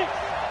 Team 6.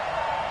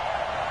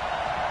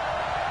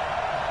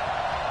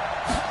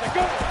 Let's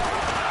go.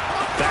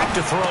 Back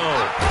to throw.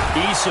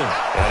 Eason.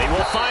 And he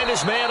will find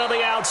his man on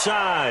the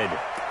outside.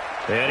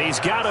 And he's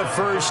got a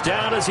first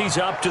down as he's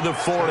up to the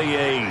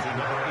 48.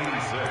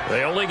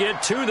 They only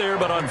get 2 there,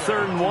 but on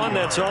 3rd and 1,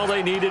 that's all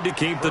they needed to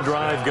keep the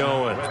drive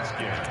going.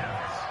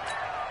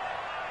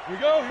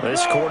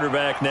 This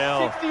quarterback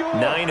now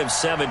 9 of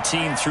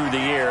 17 through the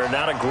air.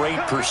 Not a great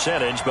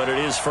percentage, but it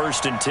is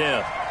 1st and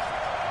 10.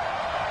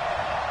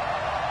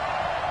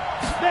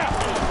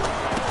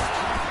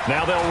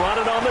 Now they'll run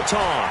it on the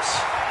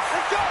toss.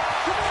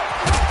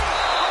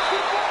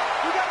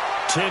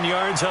 10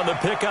 yards on the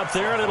pickup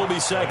there, and it'll be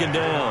 2nd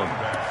down.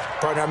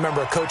 Partner, I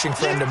remember a coaching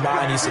friend of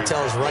mine used to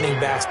tell his running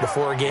backs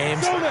before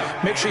games,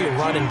 make sure you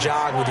run and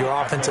jog with your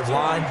offensive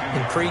line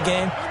in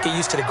pregame. Get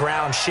used to the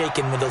ground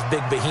shaking when those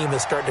big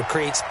behemoths start to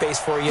create space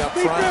for you up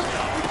front.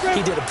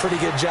 He did a pretty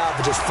good job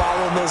of just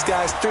following those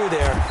guys through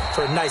there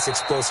for a nice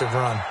explosive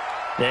run.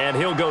 And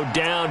he'll go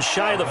down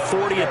shy of the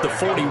 40 at the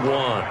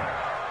 41.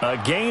 A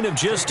gain of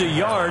just a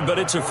yard, but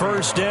it's a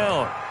first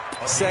down.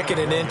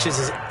 2nd and inches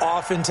is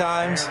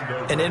oftentimes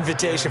an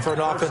invitation for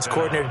an offense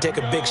coordinator to take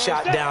a big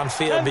shot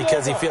downfield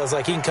because he feels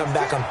like he can come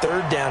back on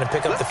 3rd down and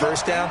pick up the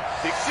first down.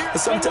 But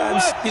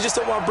sometimes you just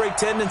don't want to break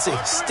tendency.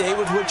 Stay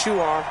with what you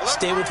are,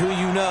 stay with who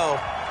you know,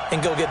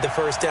 and go get the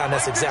first down.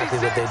 That's exactly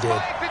what they did.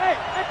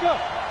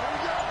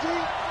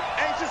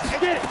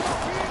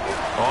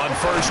 On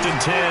 1st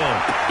and 10,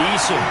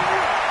 Eason.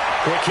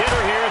 Quick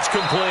hitter here, it's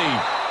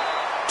complete.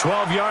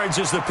 12 yards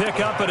is the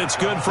pickup, and it's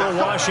good for a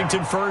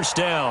Washington first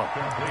down.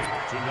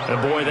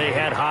 And, boy, they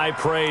had high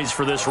praise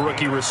for this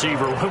rookie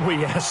receiver when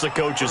we asked the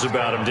coaches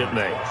about him, didn't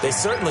they? They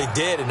certainly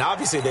did, and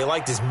obviously they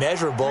liked his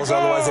measurables.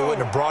 Otherwise, they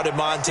wouldn't have brought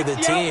him onto the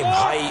team.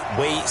 Height,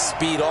 weight,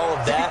 speed, all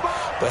of that.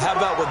 But how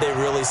about what they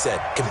really said?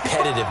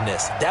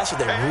 Competitiveness. That's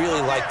what they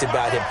really liked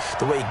about him.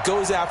 The way he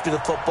goes after the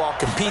football,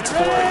 competes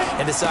for it,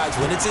 and decides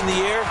when it's in the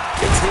air,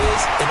 it's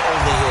his and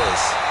only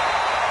his.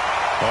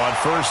 On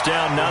first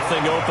down, nothing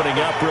opening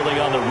up really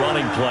on the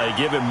running play.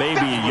 Give him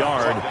maybe a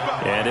yard,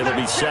 and it'll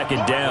be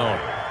 2nd down.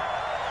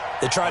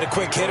 They tried a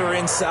quick hitter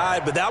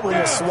inside, but that one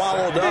was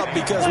swallowed up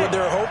because what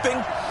they're hoping,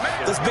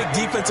 this big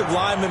defensive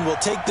lineman will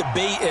take the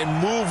bait and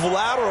move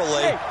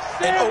laterally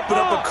and open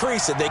up a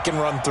crease that they can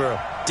run through.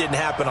 Didn't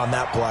happen on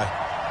that play.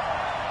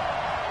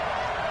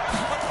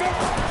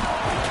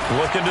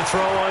 Looking to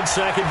throw on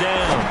 2nd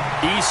down.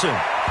 Eason.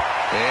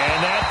 And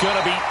that's going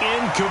to be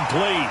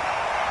incomplete.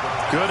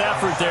 Good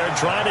effort there,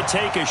 trying to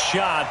take a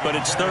shot, but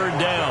it's 3rd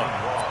down.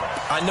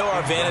 I know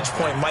our vantage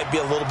point might be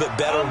a little bit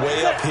better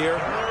way up here,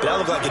 but that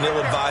looked like an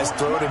ill-advised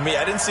throw to me.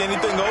 I didn't see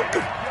anything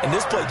open, and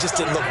this play just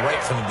didn't look right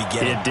from the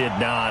beginning. It did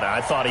not. I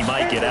thought he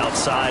might get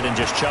outside and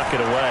just chuck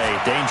it away.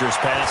 Dangerous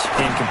pass,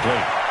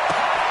 incomplete.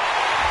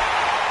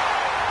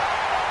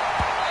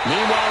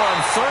 Meanwhile, on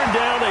 3rd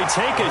down, they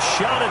take a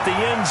shot at the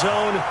end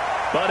zone,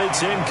 but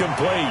it's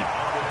incomplete.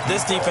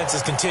 This defense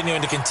is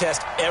continuing to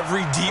contest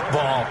every deep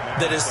ball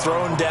that is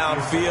thrown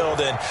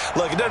downfield. And,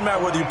 look, it doesn't matter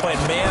whether you're playing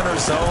man or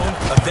zone.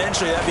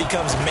 Eventually, that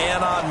becomes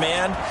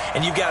man-on-man,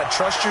 and you've got to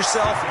trust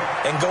yourself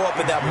and go up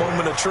at that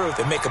moment of truth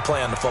and make a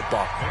play on the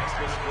football.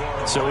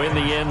 So, in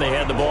the end, they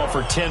had the ball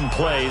for 10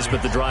 plays,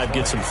 but the drive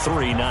gets them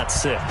 3, not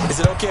 6.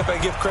 Is it okay if I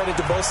give credit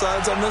to both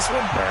sides on this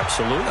one?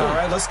 Absolutely. All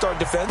right, let's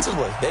start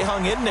defensively. They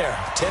hung in there.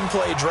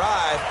 10-play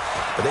drive,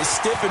 but they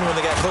stiffened when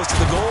they got close to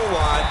the goal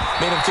line,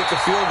 made them kick a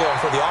field goal.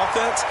 For the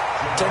offense,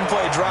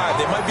 10-play drive.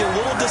 They might be a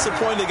little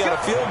disappointed they got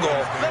a field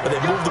goal, but they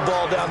moved the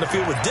ball down the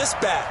field with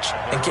dispatch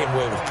and came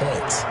away with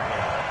points.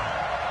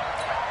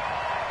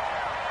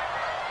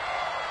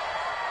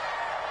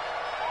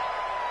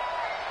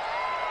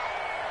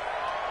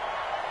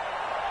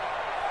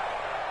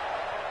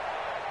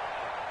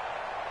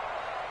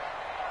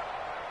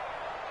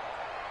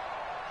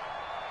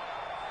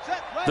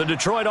 The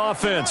Detroit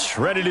offense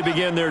ready to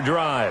begin their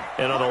drive.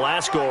 And on the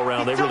last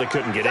go-around, they really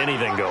couldn't get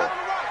anything going.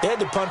 They had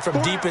to punt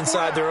from deep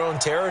inside their own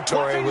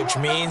territory, which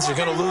means you're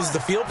going to lose the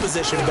field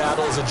position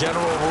battle as a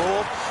general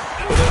rule.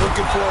 What they're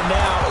looking for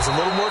now is a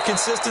little more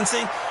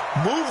consistency,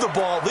 move the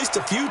ball at least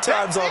a few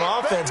times on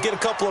offense, get a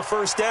couple of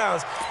first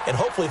downs, and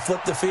hopefully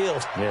flip the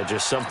field. Yeah,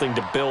 just something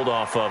to build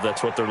off of.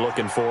 That's what they're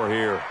looking for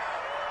here.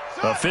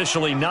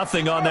 Officially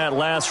nothing on that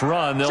last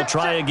run. They'll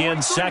try again,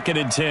 2nd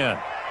and 10.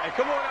 Hey,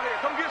 come on out here.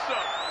 Come get some.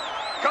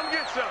 Come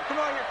get some. Come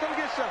on here. Come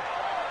get some.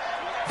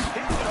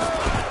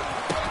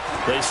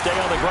 They stay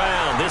on the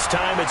ground. This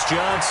time it's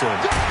Johnson.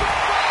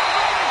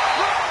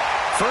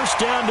 First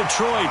down,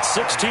 Detroit.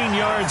 16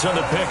 yards on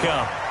the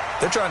pickup.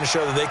 They're trying to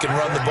show that they can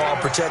run the ball,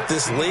 protect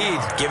this lead.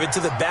 Give it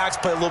to the backs,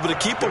 play a little bit of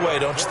keep away,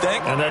 don't you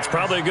think? And that's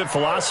probably a good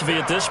philosophy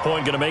at this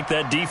point. Going to make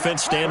that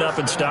defense stand up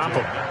and stop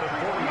them.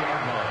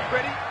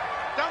 Ready?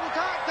 Double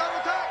time, double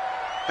time.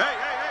 Hey,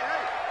 hey, hey,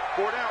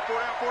 hey. 4 down, 4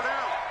 down, 4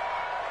 down.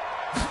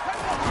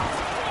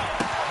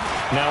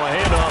 Now a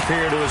handoff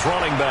here to his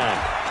running back.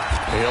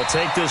 He'll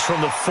take this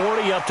from the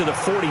 40 up to the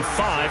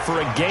 45 for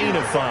a gain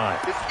of 5.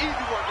 It's easy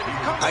work.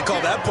 I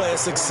call that play a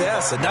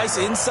success. A nice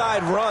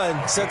inside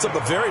run sets up a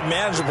very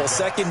manageable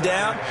 2nd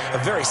down, a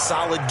very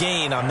solid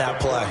gain on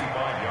that play.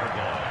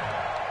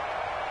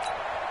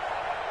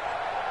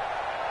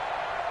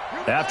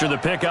 After the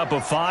pickup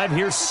of 5,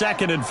 here's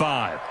 2nd and 5.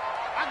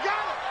 I got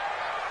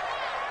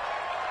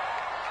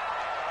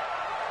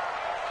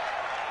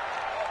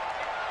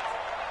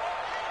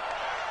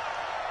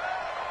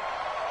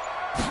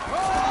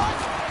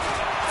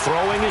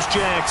Throwing is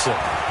Jackson.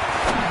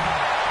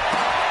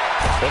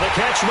 And the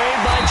catch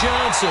made by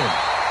Johnson.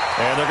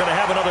 And they're going to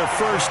have another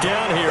first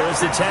down here as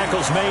the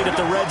tackle's made at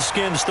the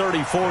Redskins'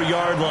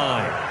 34-yard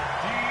line.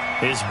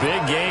 His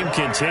big game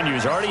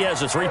continues. Already has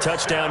the 3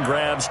 touchdown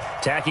grabs,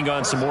 tacking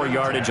on some more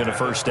yardage and a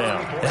first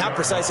down. And how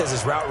precise has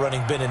his route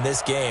running been in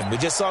this game? We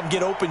just saw him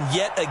get open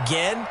yet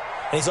again,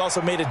 and he's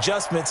also made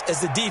adjustments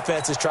as the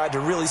defense has tried to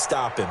really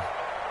stop him.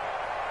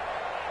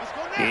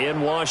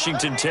 In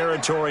Washington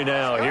territory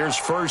now. Here's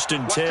 1st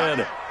and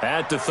 10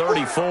 at the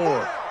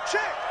 34.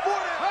 Check.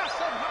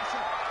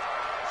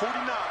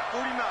 49,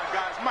 49,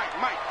 guys. Mike,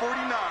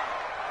 49.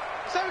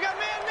 So we got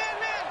man.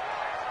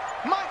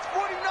 Mike's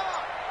 49.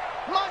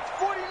 Mike's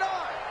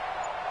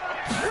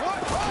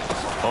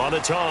 49. On the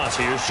toss,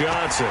 here's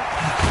Johnson. You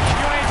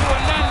ain't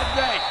doing nothing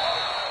today.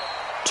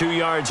 2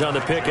 yards on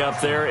the pickup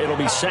there. It'll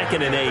be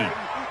 2nd and 8.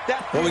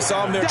 Well, we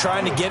saw him there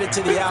trying to get it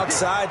to the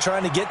outside,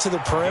 trying to get to the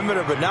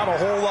perimeter, but not a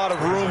whole lot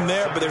of room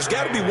there. But there's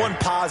got to be one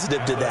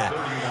positive to that.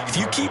 If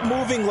you keep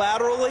moving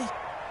laterally,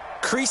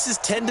 creases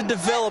tend to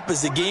develop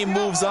as the game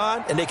moves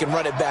on, and they can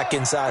run it back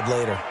inside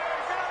later.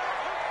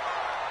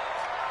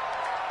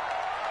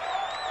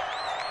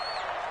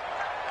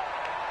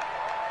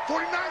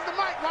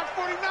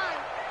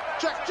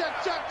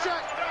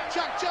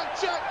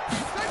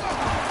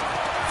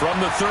 From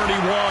the 31,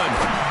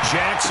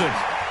 Jackson.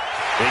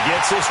 He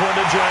gets this one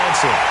to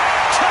Johnson.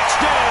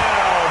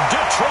 Touchdown,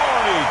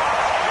 Detroit!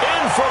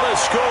 In for the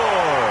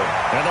score.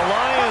 And the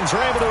Lions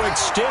are able to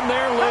extend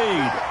their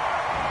lead.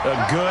 A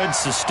good,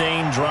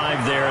 sustained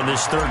drive there in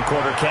this 3rd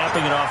quarter,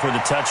 capping it off with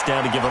a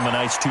touchdown to give them a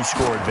nice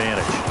 2-score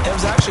advantage. It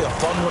was actually a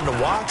fun one to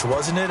watch,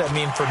 wasn't it? I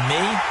mean, for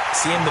me,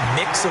 seeing the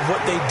mix of what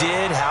they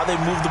did, how they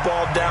moved the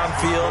ball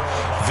downfield,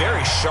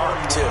 very sharp,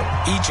 too.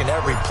 Each and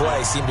every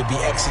play seemed to be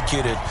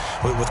executed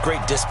with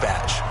great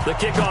dispatch. The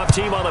kickoff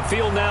team on the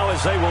field now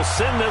as they will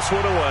send this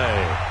one away.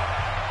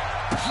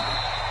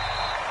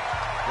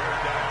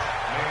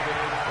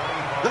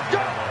 Let's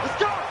go.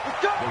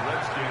 The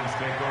Redskins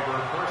take over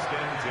 1st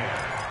and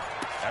 10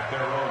 at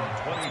their own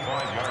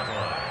 25-yard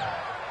line.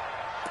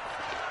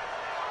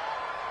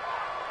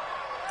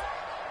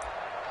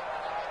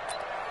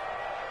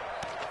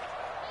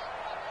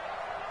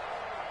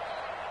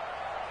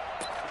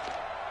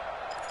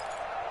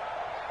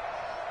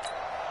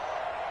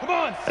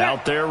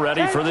 Out there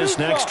ready for this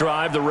next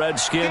drive, the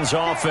Redskins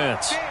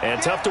offense.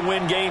 And tough to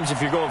win games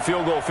if you're going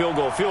field goal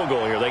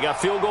here. They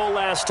got field goal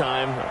last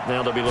time.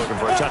 Now they'll be looking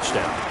for a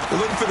touchdown. They're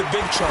looking for the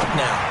big chunk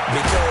now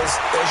because,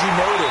 as you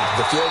noted,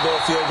 the field goal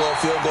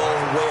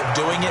way of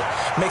doing it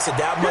makes it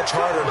that much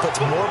harder and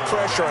puts more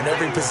pressure on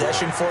every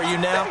possession for you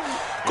now.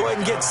 Go ahead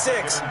and get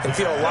 6 and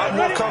feel a lot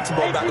more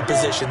comfortable about the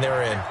position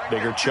they're in.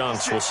 Bigger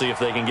chunks. We'll see if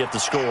they can get the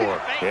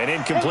score. An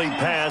incomplete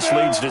pass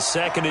leads to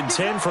 2nd and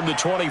 10 from the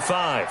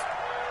 25.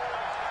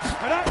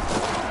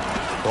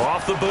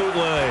 Off the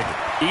bootleg,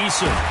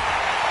 Eason.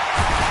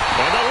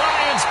 And the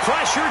Lions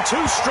pressure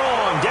too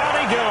strong. Down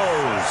he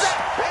goes.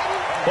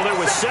 Well, it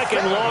was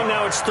 2nd long.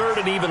 Now it's 3rd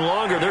and even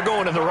longer. They're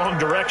going in the wrong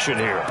direction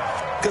here.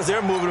 Because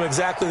they're moving them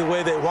exactly the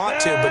way they want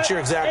to, but you're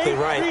exactly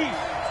right.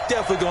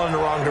 Definitely going in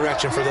the wrong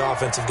direction for the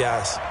offensive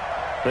guys.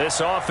 This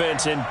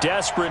offense in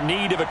desperate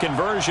need of a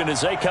conversion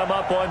as they come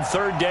up on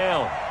 3rd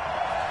down.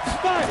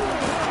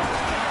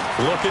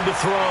 Looking to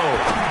throw.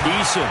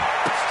 Eason.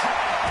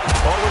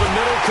 Over the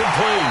middle,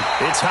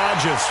 complete. It's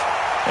Hodges.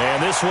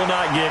 And this will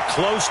not get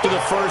close to the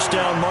first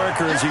down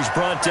marker as he's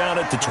brought down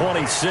at the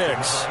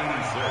 26.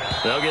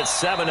 They'll get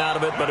 7 out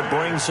of it, but it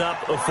brings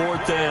up a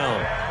 4th down.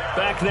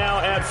 Back now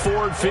at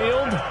Ford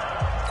Field.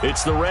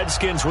 It's the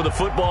Redskins with the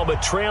football,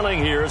 but trailing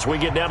here as we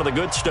get down to the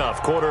good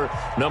stuff. Quarter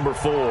number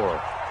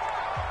 4.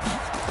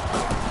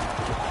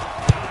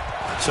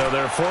 So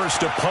they're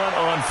forced to punt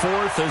on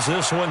 4th as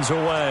this one's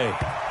away.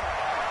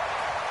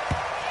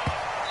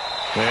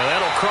 Yeah,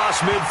 that'll cross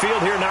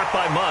midfield here, not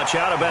by much.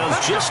 Out of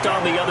bounds just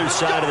on the other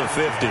side of the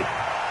 50.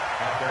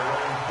 At their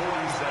own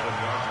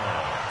 47-yard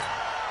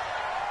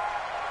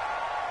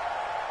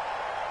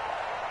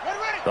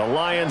line. The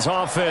Lions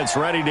offense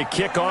ready to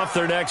kick off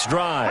their next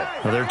drive.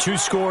 Well, there are 2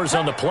 scores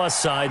on the plus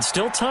side.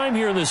 Still time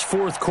here in this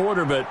 4th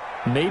quarter, but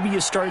maybe you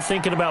start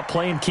thinking about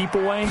playing keep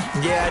away?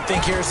 Yeah, I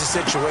think here's the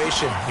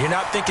situation. You're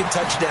not thinking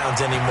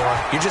touchdowns anymore.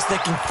 You're just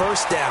thinking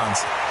first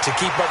downs. To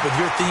keep up with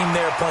your theme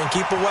there, playing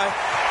keep away,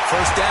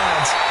 first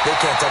downs, they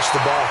can't touch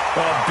the ball.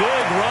 A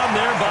big run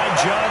there by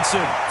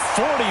Johnson.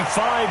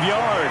 45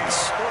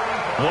 yards.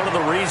 One of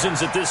the reasons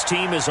that this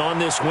team is on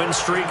this win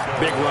streak,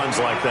 big runs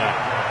like that.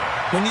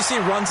 When you see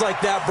runs like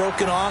that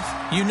broken off,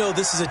 you know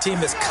this is a team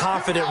that's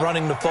confident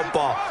running the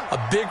football.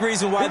 A big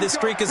reason why this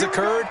streak has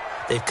occurred,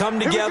 they've come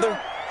together,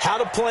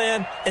 had a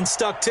plan, and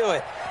stuck to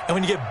it. And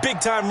when you get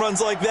big-time runs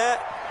like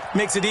that, it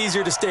makes it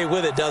easier to stay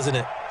with it, doesn't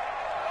it?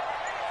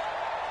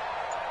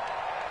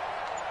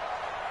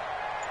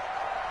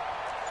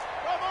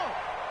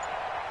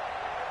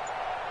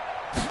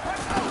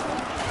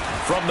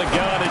 From the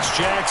gun, it's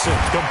Jackson.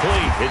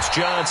 Complete. It's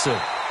Johnson.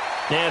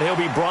 And he'll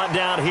be brought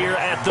down here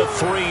at the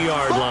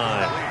 3-yard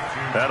line.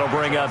 That'll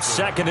bring up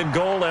 2nd and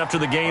goal after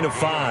the gain of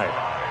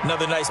 5.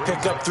 Another nice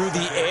pickup through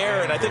the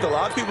air, and I think a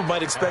lot of people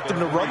might expect them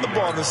to run the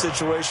ball in this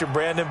situation,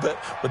 Brandon, but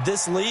with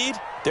this lead,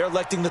 they're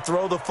electing to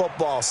throw the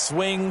football.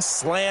 Swings,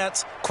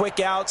 slants, quick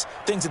outs,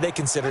 things that they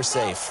consider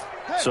safe.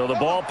 So the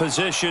ball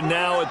position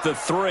now at the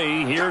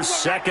 3. Here's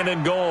 2nd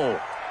and goal.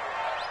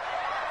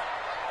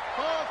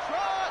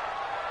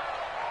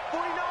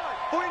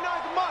 49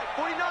 to Mike.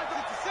 49 to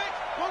 6.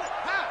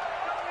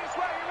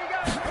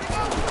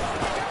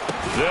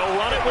 They'll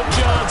run it with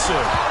Johnson.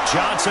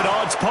 Johnson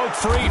on its poke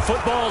free.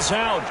 Football's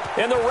out.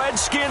 And the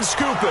Redskins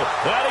scoop it.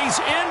 And he's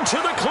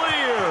into the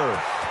clear.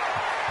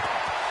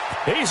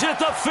 He's at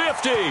the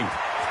 50.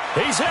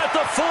 He's at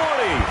the 40.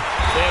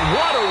 And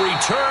what a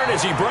return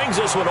as he brings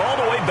this one all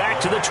the way back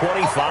to the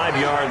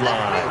 25-yard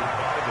line.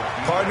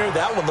 Partner,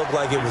 that one looked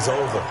like it was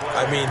over.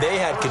 I mean, they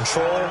had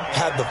control,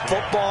 had the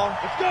football,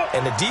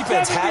 and the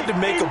defense had to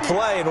make a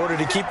play in order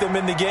to keep them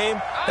in the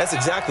game. That's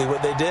exactly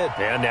what they did.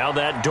 And now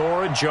that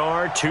door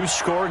ajar,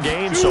 2-score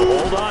game, so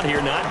hold on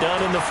here, not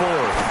done in the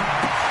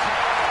 4th.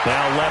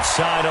 Now left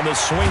side on the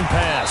swing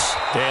pass,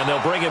 and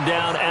they'll bring him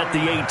down at the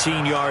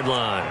 18-yard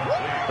line.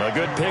 A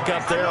good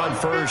pickup there on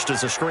first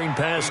as the screen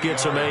pass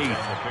gets them 8.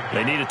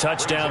 They need a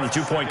touchdown, the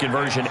 2-point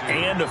conversion,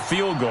 and a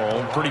field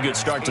goal. Pretty good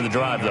start to the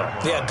drive, though.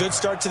 Yeah, good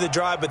start to the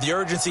drive, but the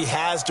urgency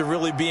has to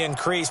really be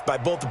increased by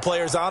both the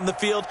players on the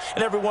field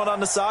and everyone on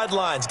the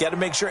sidelines. Got to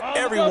make sure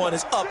everyone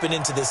is up and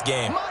into this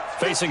game.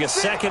 Facing a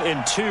 2nd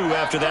and 2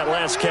 after that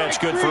last catch,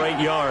 good for 8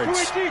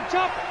 yards.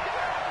 Kill.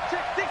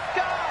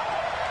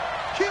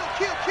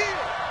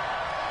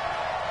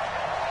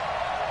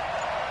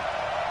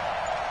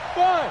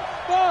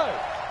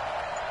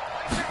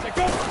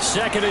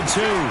 2nd and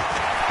 2.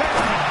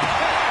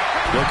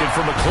 Looking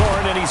for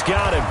McLaurin, and he's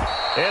got him.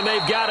 And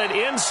they've got it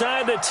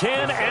inside the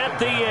 10 at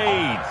the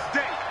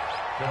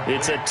 8.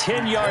 It's a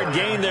 10-yard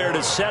gain there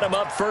to set him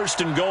up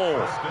 1st and goal.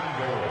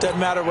 Doesn't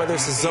matter whether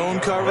it's a zone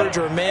coverage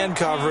or man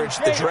coverage,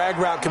 the drag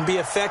route can be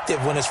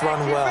effective when it's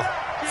run well.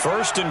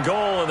 1st and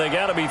goal, and they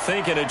got to be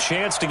thinking a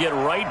chance to get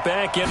right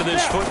back into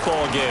this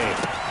football game.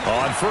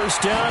 On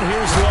 1st down,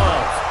 here's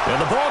Love.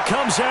 And the ball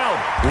comes out.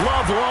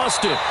 Love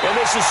lost it. And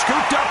this is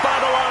scooped up by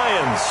the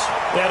Lions.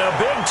 And a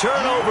big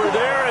turnover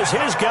there as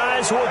his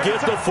guys will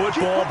get the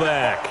football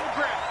back.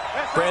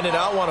 Brandon,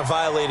 I don't want to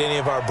violate any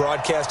of our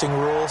broadcasting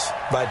rules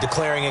by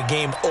declaring a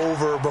game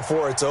over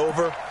before it's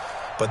over.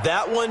 But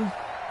that one,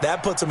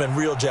 that puts them in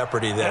real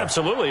jeopardy there.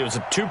 Absolutely. It was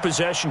a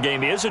 2-possession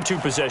game. It is a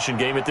 2-possession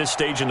game at this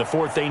stage in the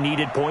 4th. They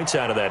needed points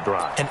out of that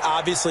drive. And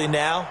obviously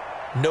now,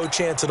 no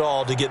chance at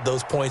all to get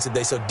those points that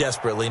they so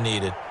desperately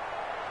needed.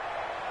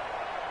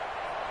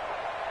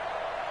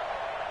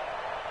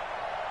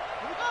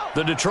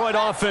 The Detroit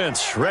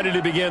offense ready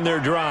to begin their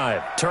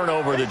drive.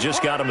 Turnover that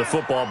just got them the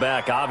football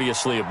back.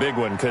 Obviously a big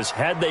one, because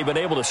had they been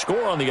able to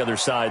score on the other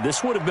side,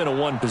 this would have been a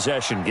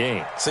 1-possession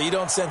game. So you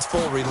don't sense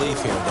full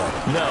relief here,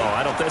 though? No,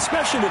 I don't.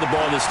 Especially with the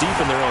ball this deep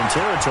in their own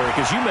territory,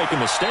 because you make a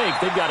mistake,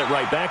 they've got it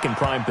right back in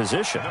prime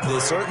position. They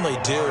certainly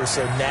do.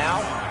 So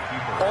now,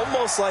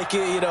 almost like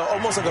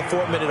almost like a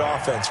 4-minute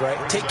offense, right?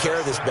 Take care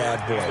of this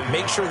bad boy.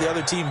 Make sure the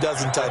other team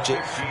doesn't touch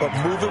it, but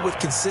move it with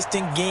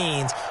consistent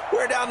gains.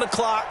 Wear down the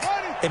clock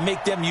and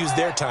make them use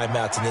their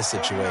timeouts in this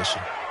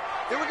situation.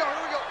 Here we go.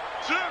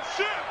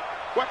 Shit.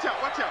 Watch out.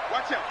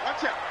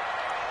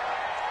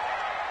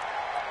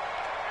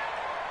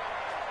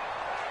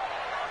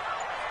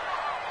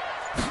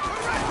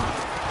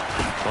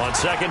 On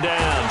 2nd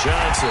down,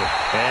 Johnson.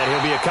 And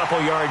he'll be a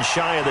couple yards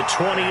shy of the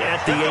 20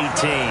 at the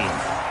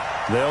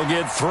 18. They'll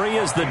get 3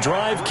 as the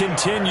drive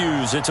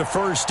continues. It's a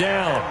 1st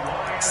down.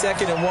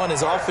 2nd and 1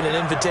 is often an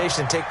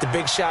invitation to take the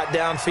big shot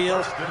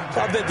downfield.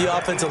 I bet the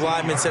offensive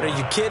lineman said, are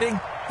you kidding?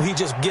 We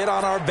just get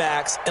on our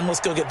backs and let's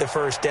go get the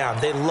 1st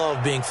down. They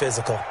love being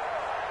physical.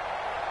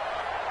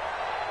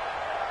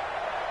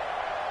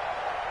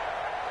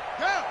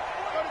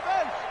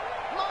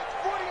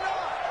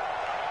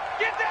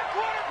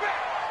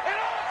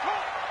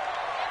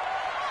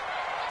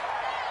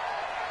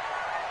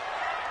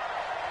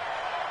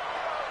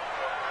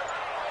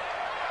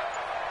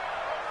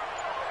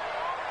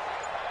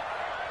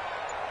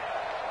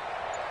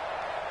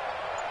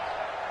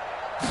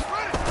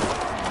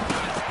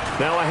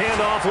 Now a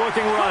handoff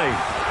looking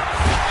right.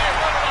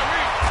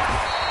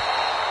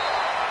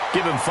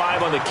 Give him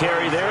 5 on the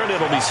carry there, and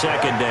it'll be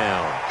second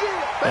down.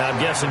 Now, I'm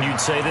guessing you'd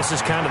say this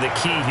is kind of the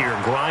key here.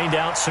 Grind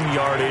out some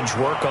yardage,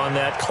 work on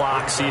that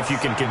clock, see if you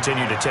can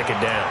continue to tick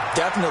it down.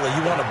 Definitely,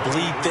 you want to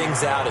bleed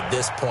things out at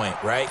this point,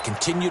 right?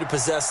 Continue to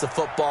possess the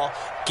football,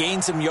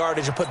 gain some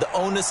yardage, and put the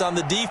onus on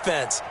the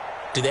defense.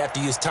 Do they have to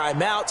use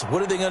timeouts?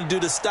 What are they going to do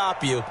to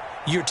stop you?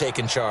 You're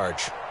taking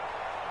charge.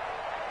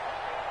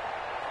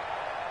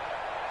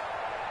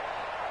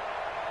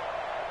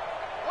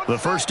 The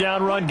first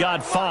down run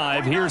got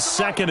 5. Here's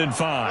 2nd and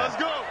 5.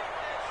 Let's go.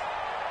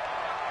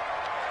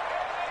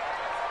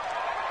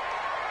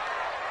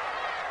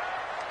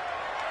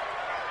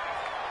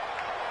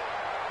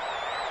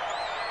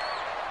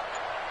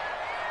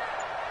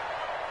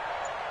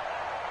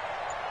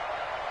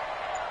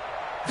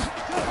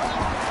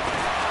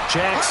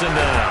 Jackson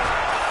now.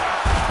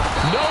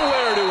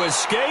 Nowhere to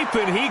escape,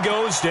 and he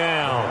goes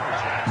down.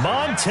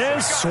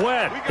 Montez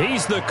Sweat,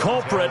 he's the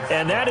culprit,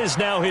 and that is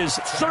now his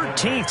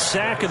 13th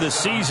sack of the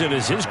season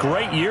as his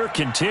great year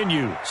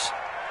continues.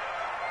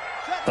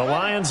 The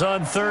Lions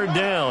on 3rd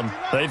down.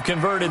 They've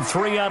converted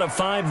 3 out of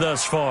 5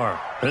 thus far.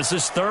 This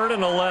is 3rd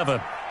and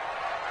 11.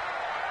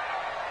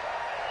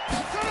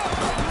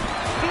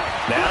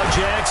 Now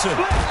Jackson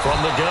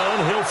from the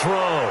gun, he'll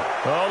throw.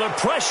 Oh, the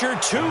pressure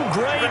too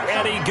great,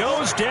 and he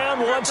goes down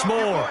once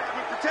more.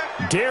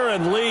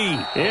 Darren Lee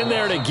in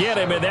there to get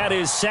him, and that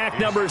is sack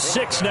number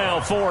 6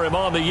 now for him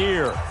on the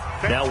year.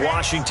 Now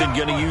Washington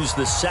going to use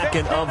the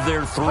second of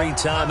their 3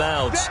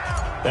 timeouts.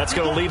 That's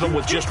going to leave them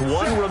with just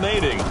 1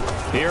 remaining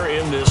here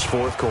in this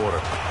 4th quarter.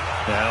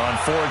 Now on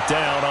 4th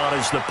down, on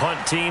is the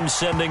punt team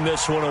sending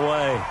this one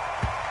away.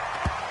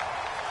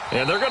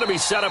 And they're going to be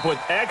set up with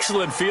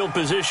excellent field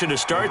position to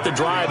start the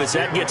drive as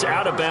that gets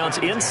out of bounds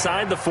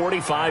inside the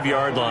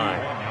 45-yard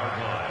line.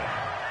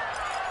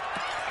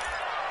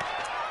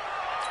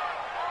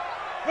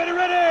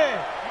 Ready.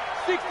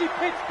 60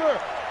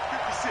 Pittsburgh.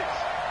 56.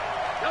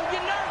 Don't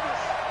get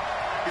nervous.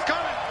 He's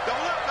coming.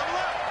 Double up.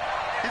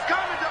 He's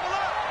coming. Double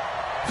up.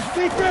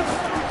 Defense.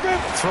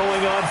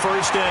 Throwing on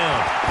 1st down.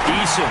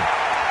 Eason.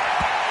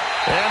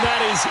 And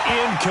that is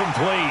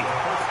incomplete.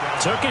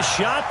 Took a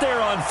shot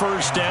there on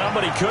 1st down,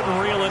 but he couldn't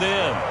reel it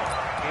in.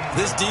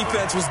 This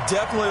defense was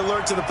definitely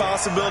alert to the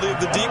possibility of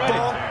the deep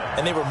ball,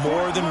 and they were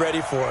more than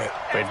ready for it.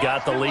 They've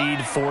got the lead,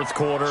 4th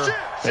quarter.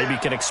 Maybe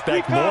can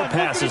expect more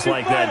passes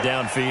like that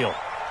downfield.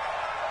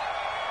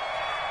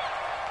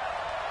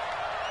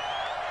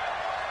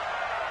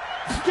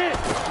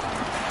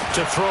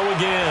 To throw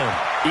again.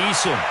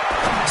 Eason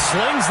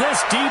slings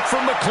this deep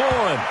from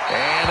McLaurin,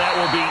 and that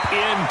will be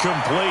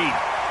incomplete.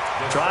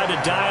 Tried to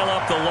dial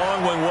up the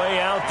long one way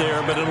out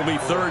there, but it'll be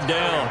 3rd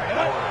down.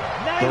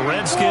 The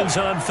Redskins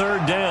on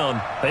 3rd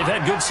down. They've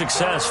had good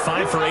success,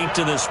 5 for 8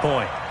 to this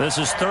point. This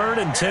is 3rd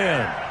and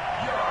 10.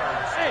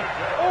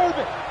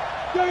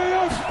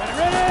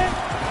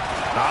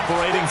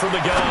 Operating from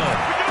the gun.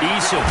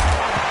 Eason.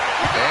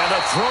 And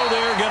a throw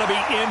there going to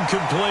be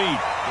incomplete.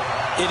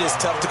 It is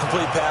tough to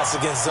complete passes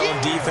against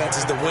zone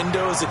defenses. The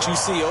windows that you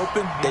see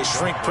open, they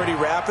shrink pretty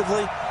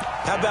rapidly.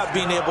 How about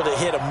being able to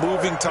hit a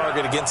moving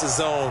target against a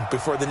zone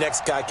before the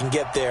next guy can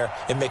get there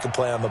and make a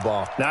play on the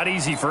ball? Not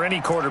easy for any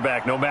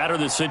quarterback, no matter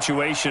the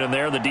situation, and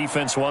there the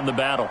defense won the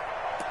battle.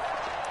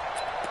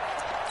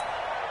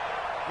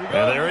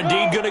 And they're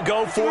indeed going to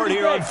go for it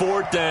here on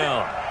 4th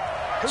down.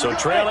 So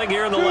trailing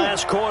here in the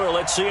last quarter,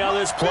 let's see how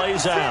this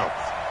plays out.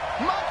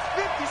 Mike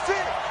 56.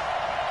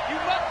 You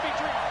must be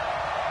dreaming.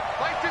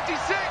 Mike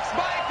 56.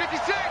 Mike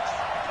 56.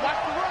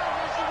 Watch the run.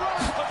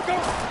 Let's go.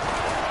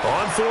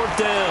 On 4th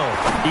down,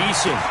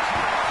 Eason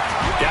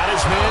got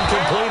his man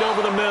complete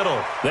over the middle.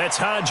 That's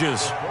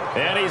Hodges,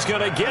 and he's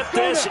going to get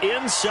this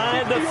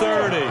inside the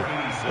 30.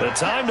 The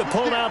time to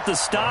pull out the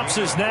stops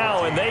is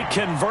now, and they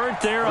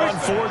convert there on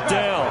 4th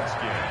down.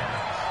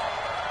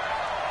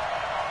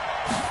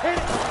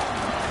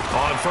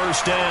 On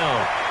 1st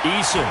down,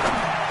 Eason.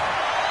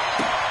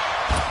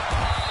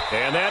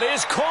 And that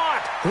is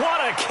caught. What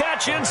a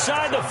catch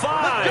inside the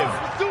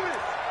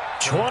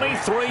 5.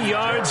 23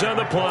 yards on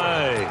the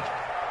play.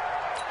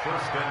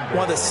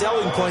 One of the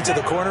selling points of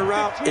the corner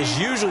route is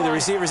usually the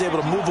receiver is able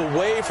to move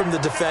away from the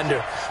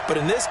defender. But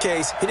in this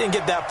case, he didn't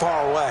get that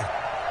far away.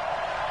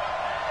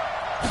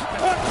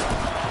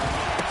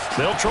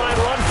 They'll try and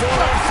run for it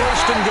on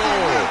 1st and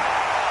goal.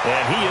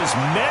 And he is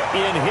met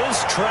in his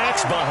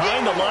tracks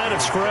behind the line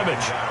of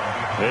scrimmage.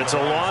 It's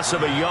a loss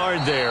of a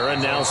yard there, and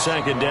now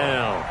 2nd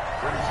down.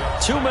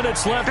 2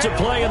 minutes left to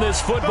play in this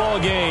football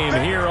game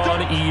here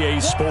on EA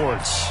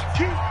Sports.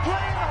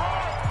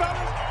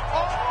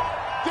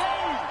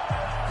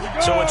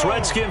 So it's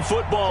Redskin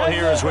football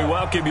here as we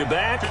welcome you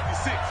back.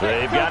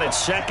 They've got it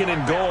 2nd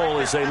and goal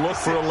as they look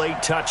for a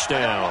late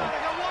touchdown.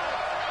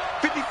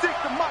 56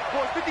 to Mike,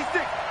 boys.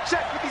 56.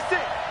 Check 56.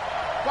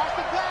 Watch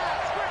the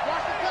glass.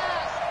 Watch the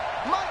glass.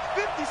 Mike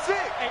 56.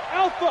 Hey,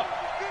 Alpha.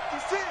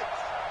 56.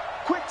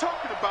 Quit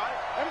talking about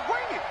it and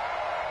bring it.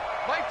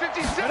 Mike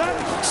 56.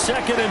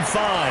 2nd and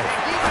 5.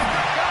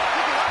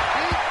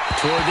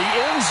 Toward the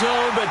end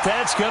zone, but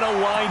that's going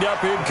to wind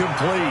up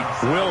incomplete.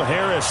 Will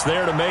Harris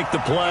there to make the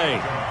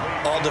play.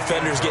 All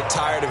defenders get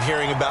tired of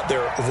hearing about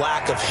their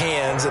lack of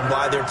hands and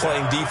why they're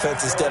playing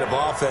defense instead of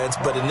offense.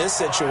 But in this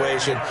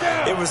situation,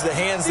 it was the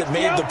hands that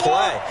made the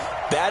play.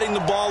 Batting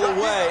the ball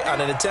away on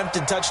an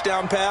attempted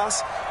touchdown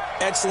pass.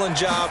 Excellent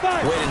job.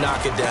 Way to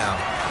knock it down.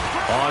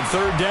 On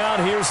third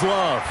down, here's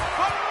Love.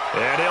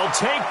 And he'll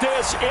take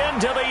this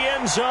into the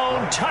end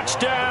zone.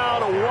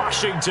 Touchdown,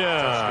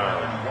 Washington.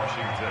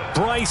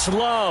 Bryce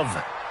Love,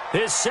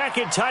 his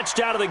second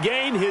touchdown of the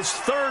game, his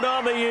third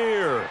on the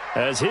year,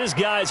 as his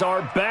guys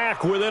are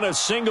back within a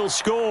single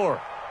score.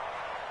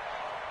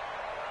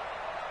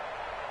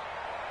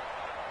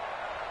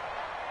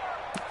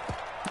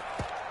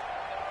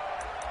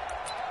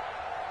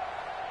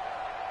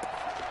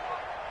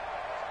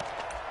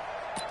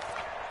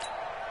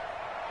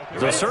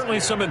 There's certainly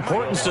some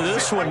importance to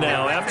this one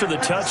now. After the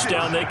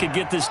touchdown, they could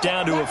get this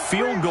down to a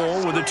field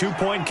goal with a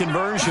two-point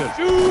conversion.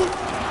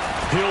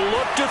 He'll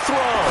look to throw.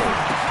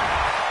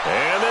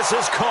 And this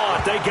is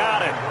caught. They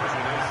got it.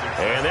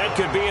 And that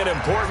could be an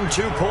important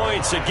 2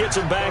 points. It gets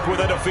them back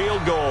within a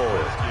field goal.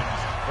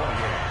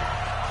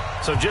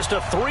 So just a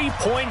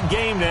 3-point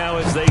game now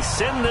as they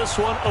send this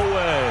one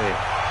away.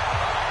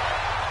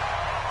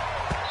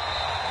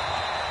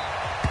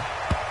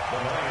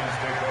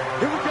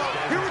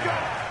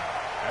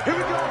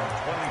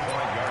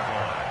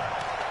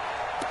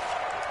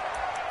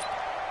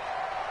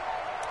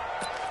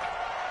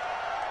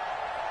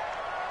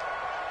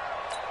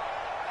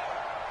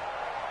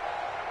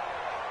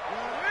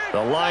 The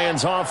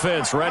Lions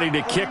offense ready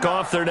to kick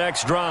off their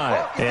next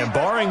drive. And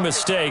barring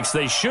mistakes,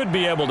 they should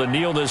be able to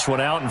kneel this one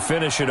out and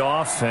finish it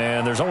off.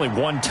 And there's only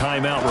one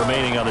timeout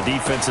remaining on the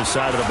defensive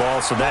side of the ball,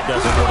 so that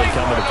doesn't really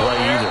come into play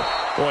either.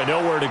 Boy,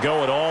 nowhere to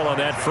go at all on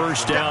that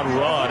first down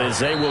run as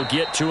they will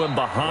get to him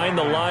behind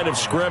the line of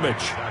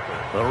scrimmage.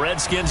 The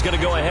Redskins going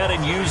to go ahead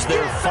and use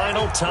their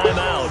final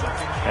timeout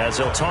as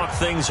they'll talk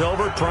things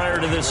over prior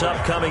to this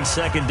upcoming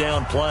second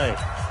down play.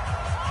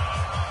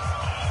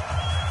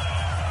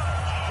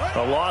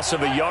 A loss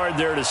of a yard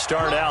there to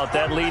start out.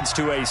 That leads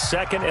to a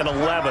 2nd and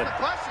 11.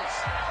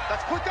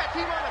 Let's put that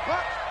team on the bus.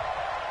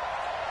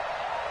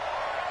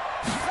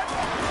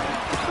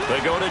 They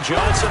go to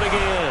Johnson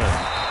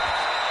again.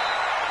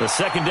 The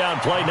second down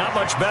play, not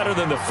much better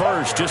than the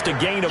first, just a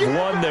gain of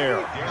 1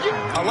 there.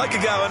 I like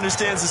a guy who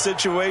understands the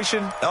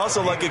situation. I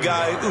also like a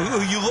guy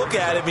who you look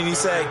at him and you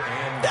say,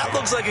 that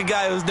looks like a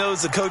guy who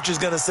knows the coach is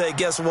going to say,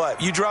 guess what?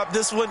 You drop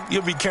this one,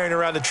 you'll be carrying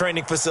around a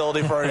training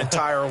facility for an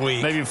entire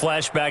week. Maybe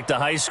flashback to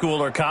high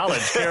school or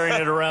college, carrying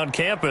it around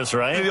campus,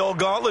 right? The old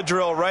gauntlet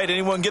drill, right?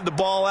 Anyone get the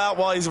ball out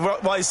while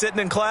he's sitting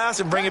in class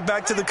and bring it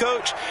back to the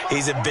coach?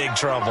 He's in big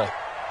trouble.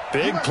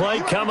 Big play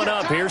coming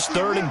up. Here's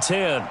 3rd and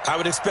 10. I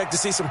would expect to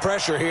see some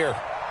pressure here.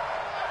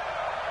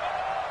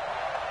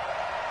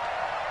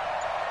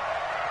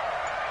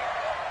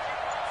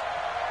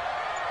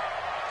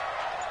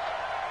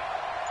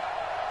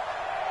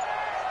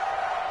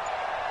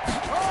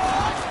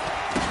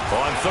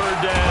 On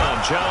 3rd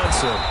down,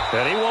 Johnson.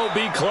 And he won't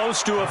be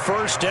close to a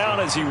first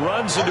down as he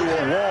runs into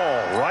a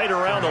wall right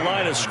around the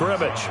line of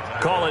scrimmage.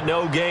 Call it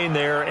no gain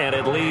there, and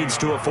it leads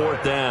to a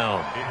 4th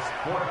down.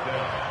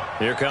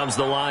 Here comes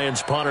the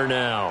Lions punter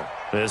now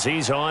as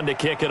he's on to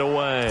kick it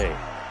away.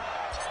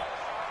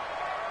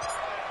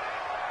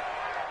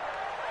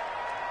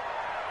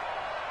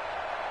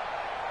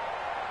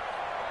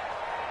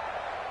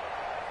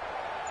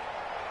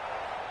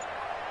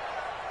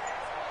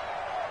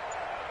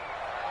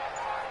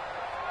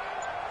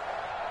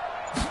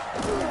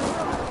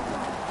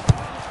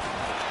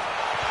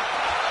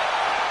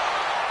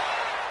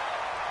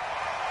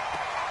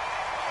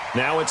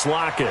 Now it's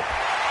Lockett.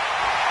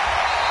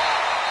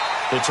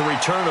 It's a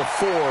return of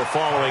 4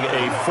 following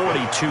a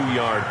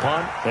 42-yard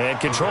punt. And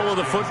control of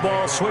the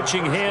football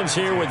switching hands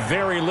here with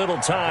very little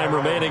time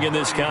remaining in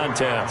this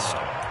contest.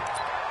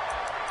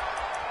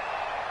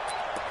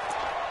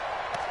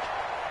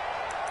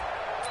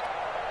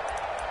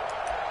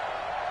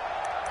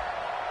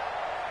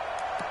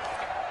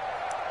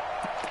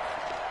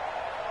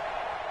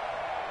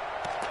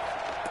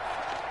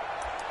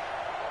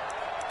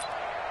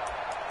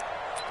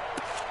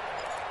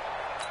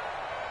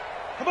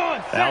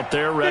 Out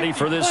there ready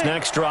for this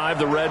next drive,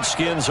 the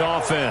Redskins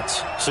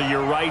offense. So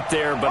you're right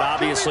there, but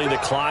obviously the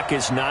clock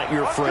is not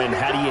your friend.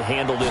 How do you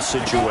handle this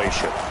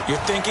situation? You're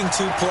thinking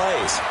 2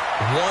 plays.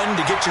 One,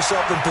 to get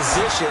yourself in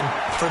position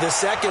for the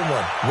second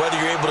one, whether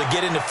you're able to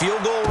get into field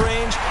goal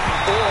range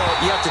or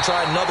you have to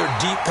try another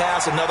deep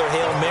pass, another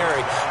Hail Mary.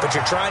 But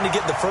you're trying to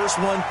get the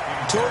first one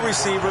to a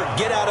receiver,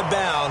 get out of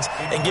bounds,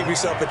 and give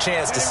yourself a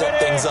chance to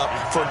set things up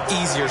for an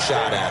easier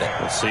shot at it.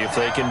 We'll see if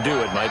they can do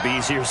it. Might be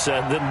easier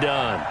said than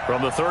done.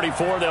 From the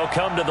 34, they'll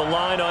come to the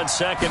line on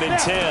 2nd and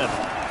 10.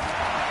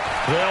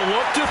 They'll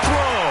look to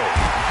throw.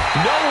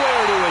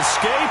 Nowhere to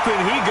escape,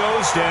 and he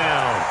goes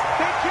down.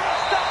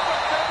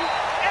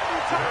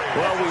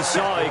 Well, we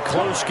saw a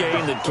close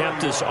game that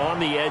kept us on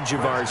the edge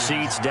of our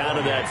seats down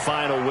to that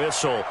final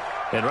whistle.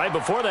 And right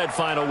before that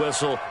final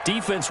whistle,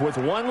 defense with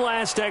one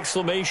last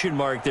exclamation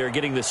mark there,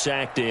 getting the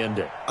sack to end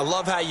it. I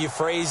love how you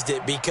phrased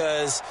it,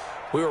 because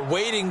we were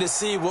waiting to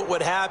see what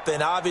would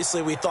happen.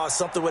 Obviously, we thought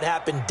something would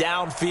happen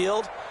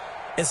downfield.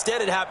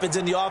 Instead, it happens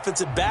in the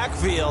offensive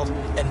backfield,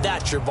 and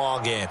that's your ball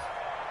game.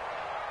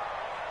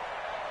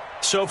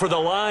 So for the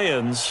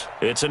Lions,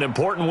 it's an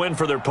important win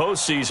for their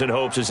postseason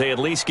hopes as they at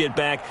least get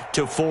back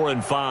to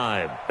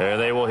 4-5. And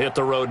they will hit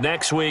the road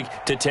next week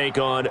to take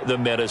on the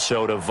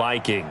Minnesota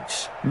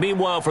Vikings.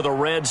 Meanwhile, for the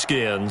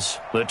Redskins,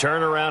 the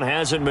turnaround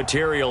hasn't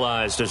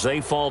materialized as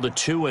they fall to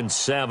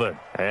 2-7.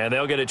 And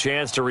they'll get a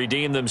chance to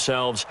redeem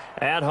themselves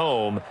at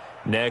home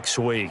next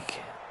week.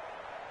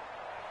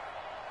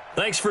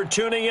 Thanks for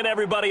tuning in,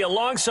 everybody.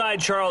 Alongside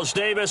Charles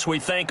Davis, we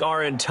thank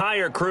our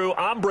entire crew.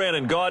 I'm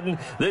Brandon Gaudin.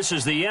 This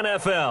is the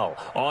NFL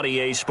on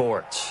EA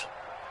Sports.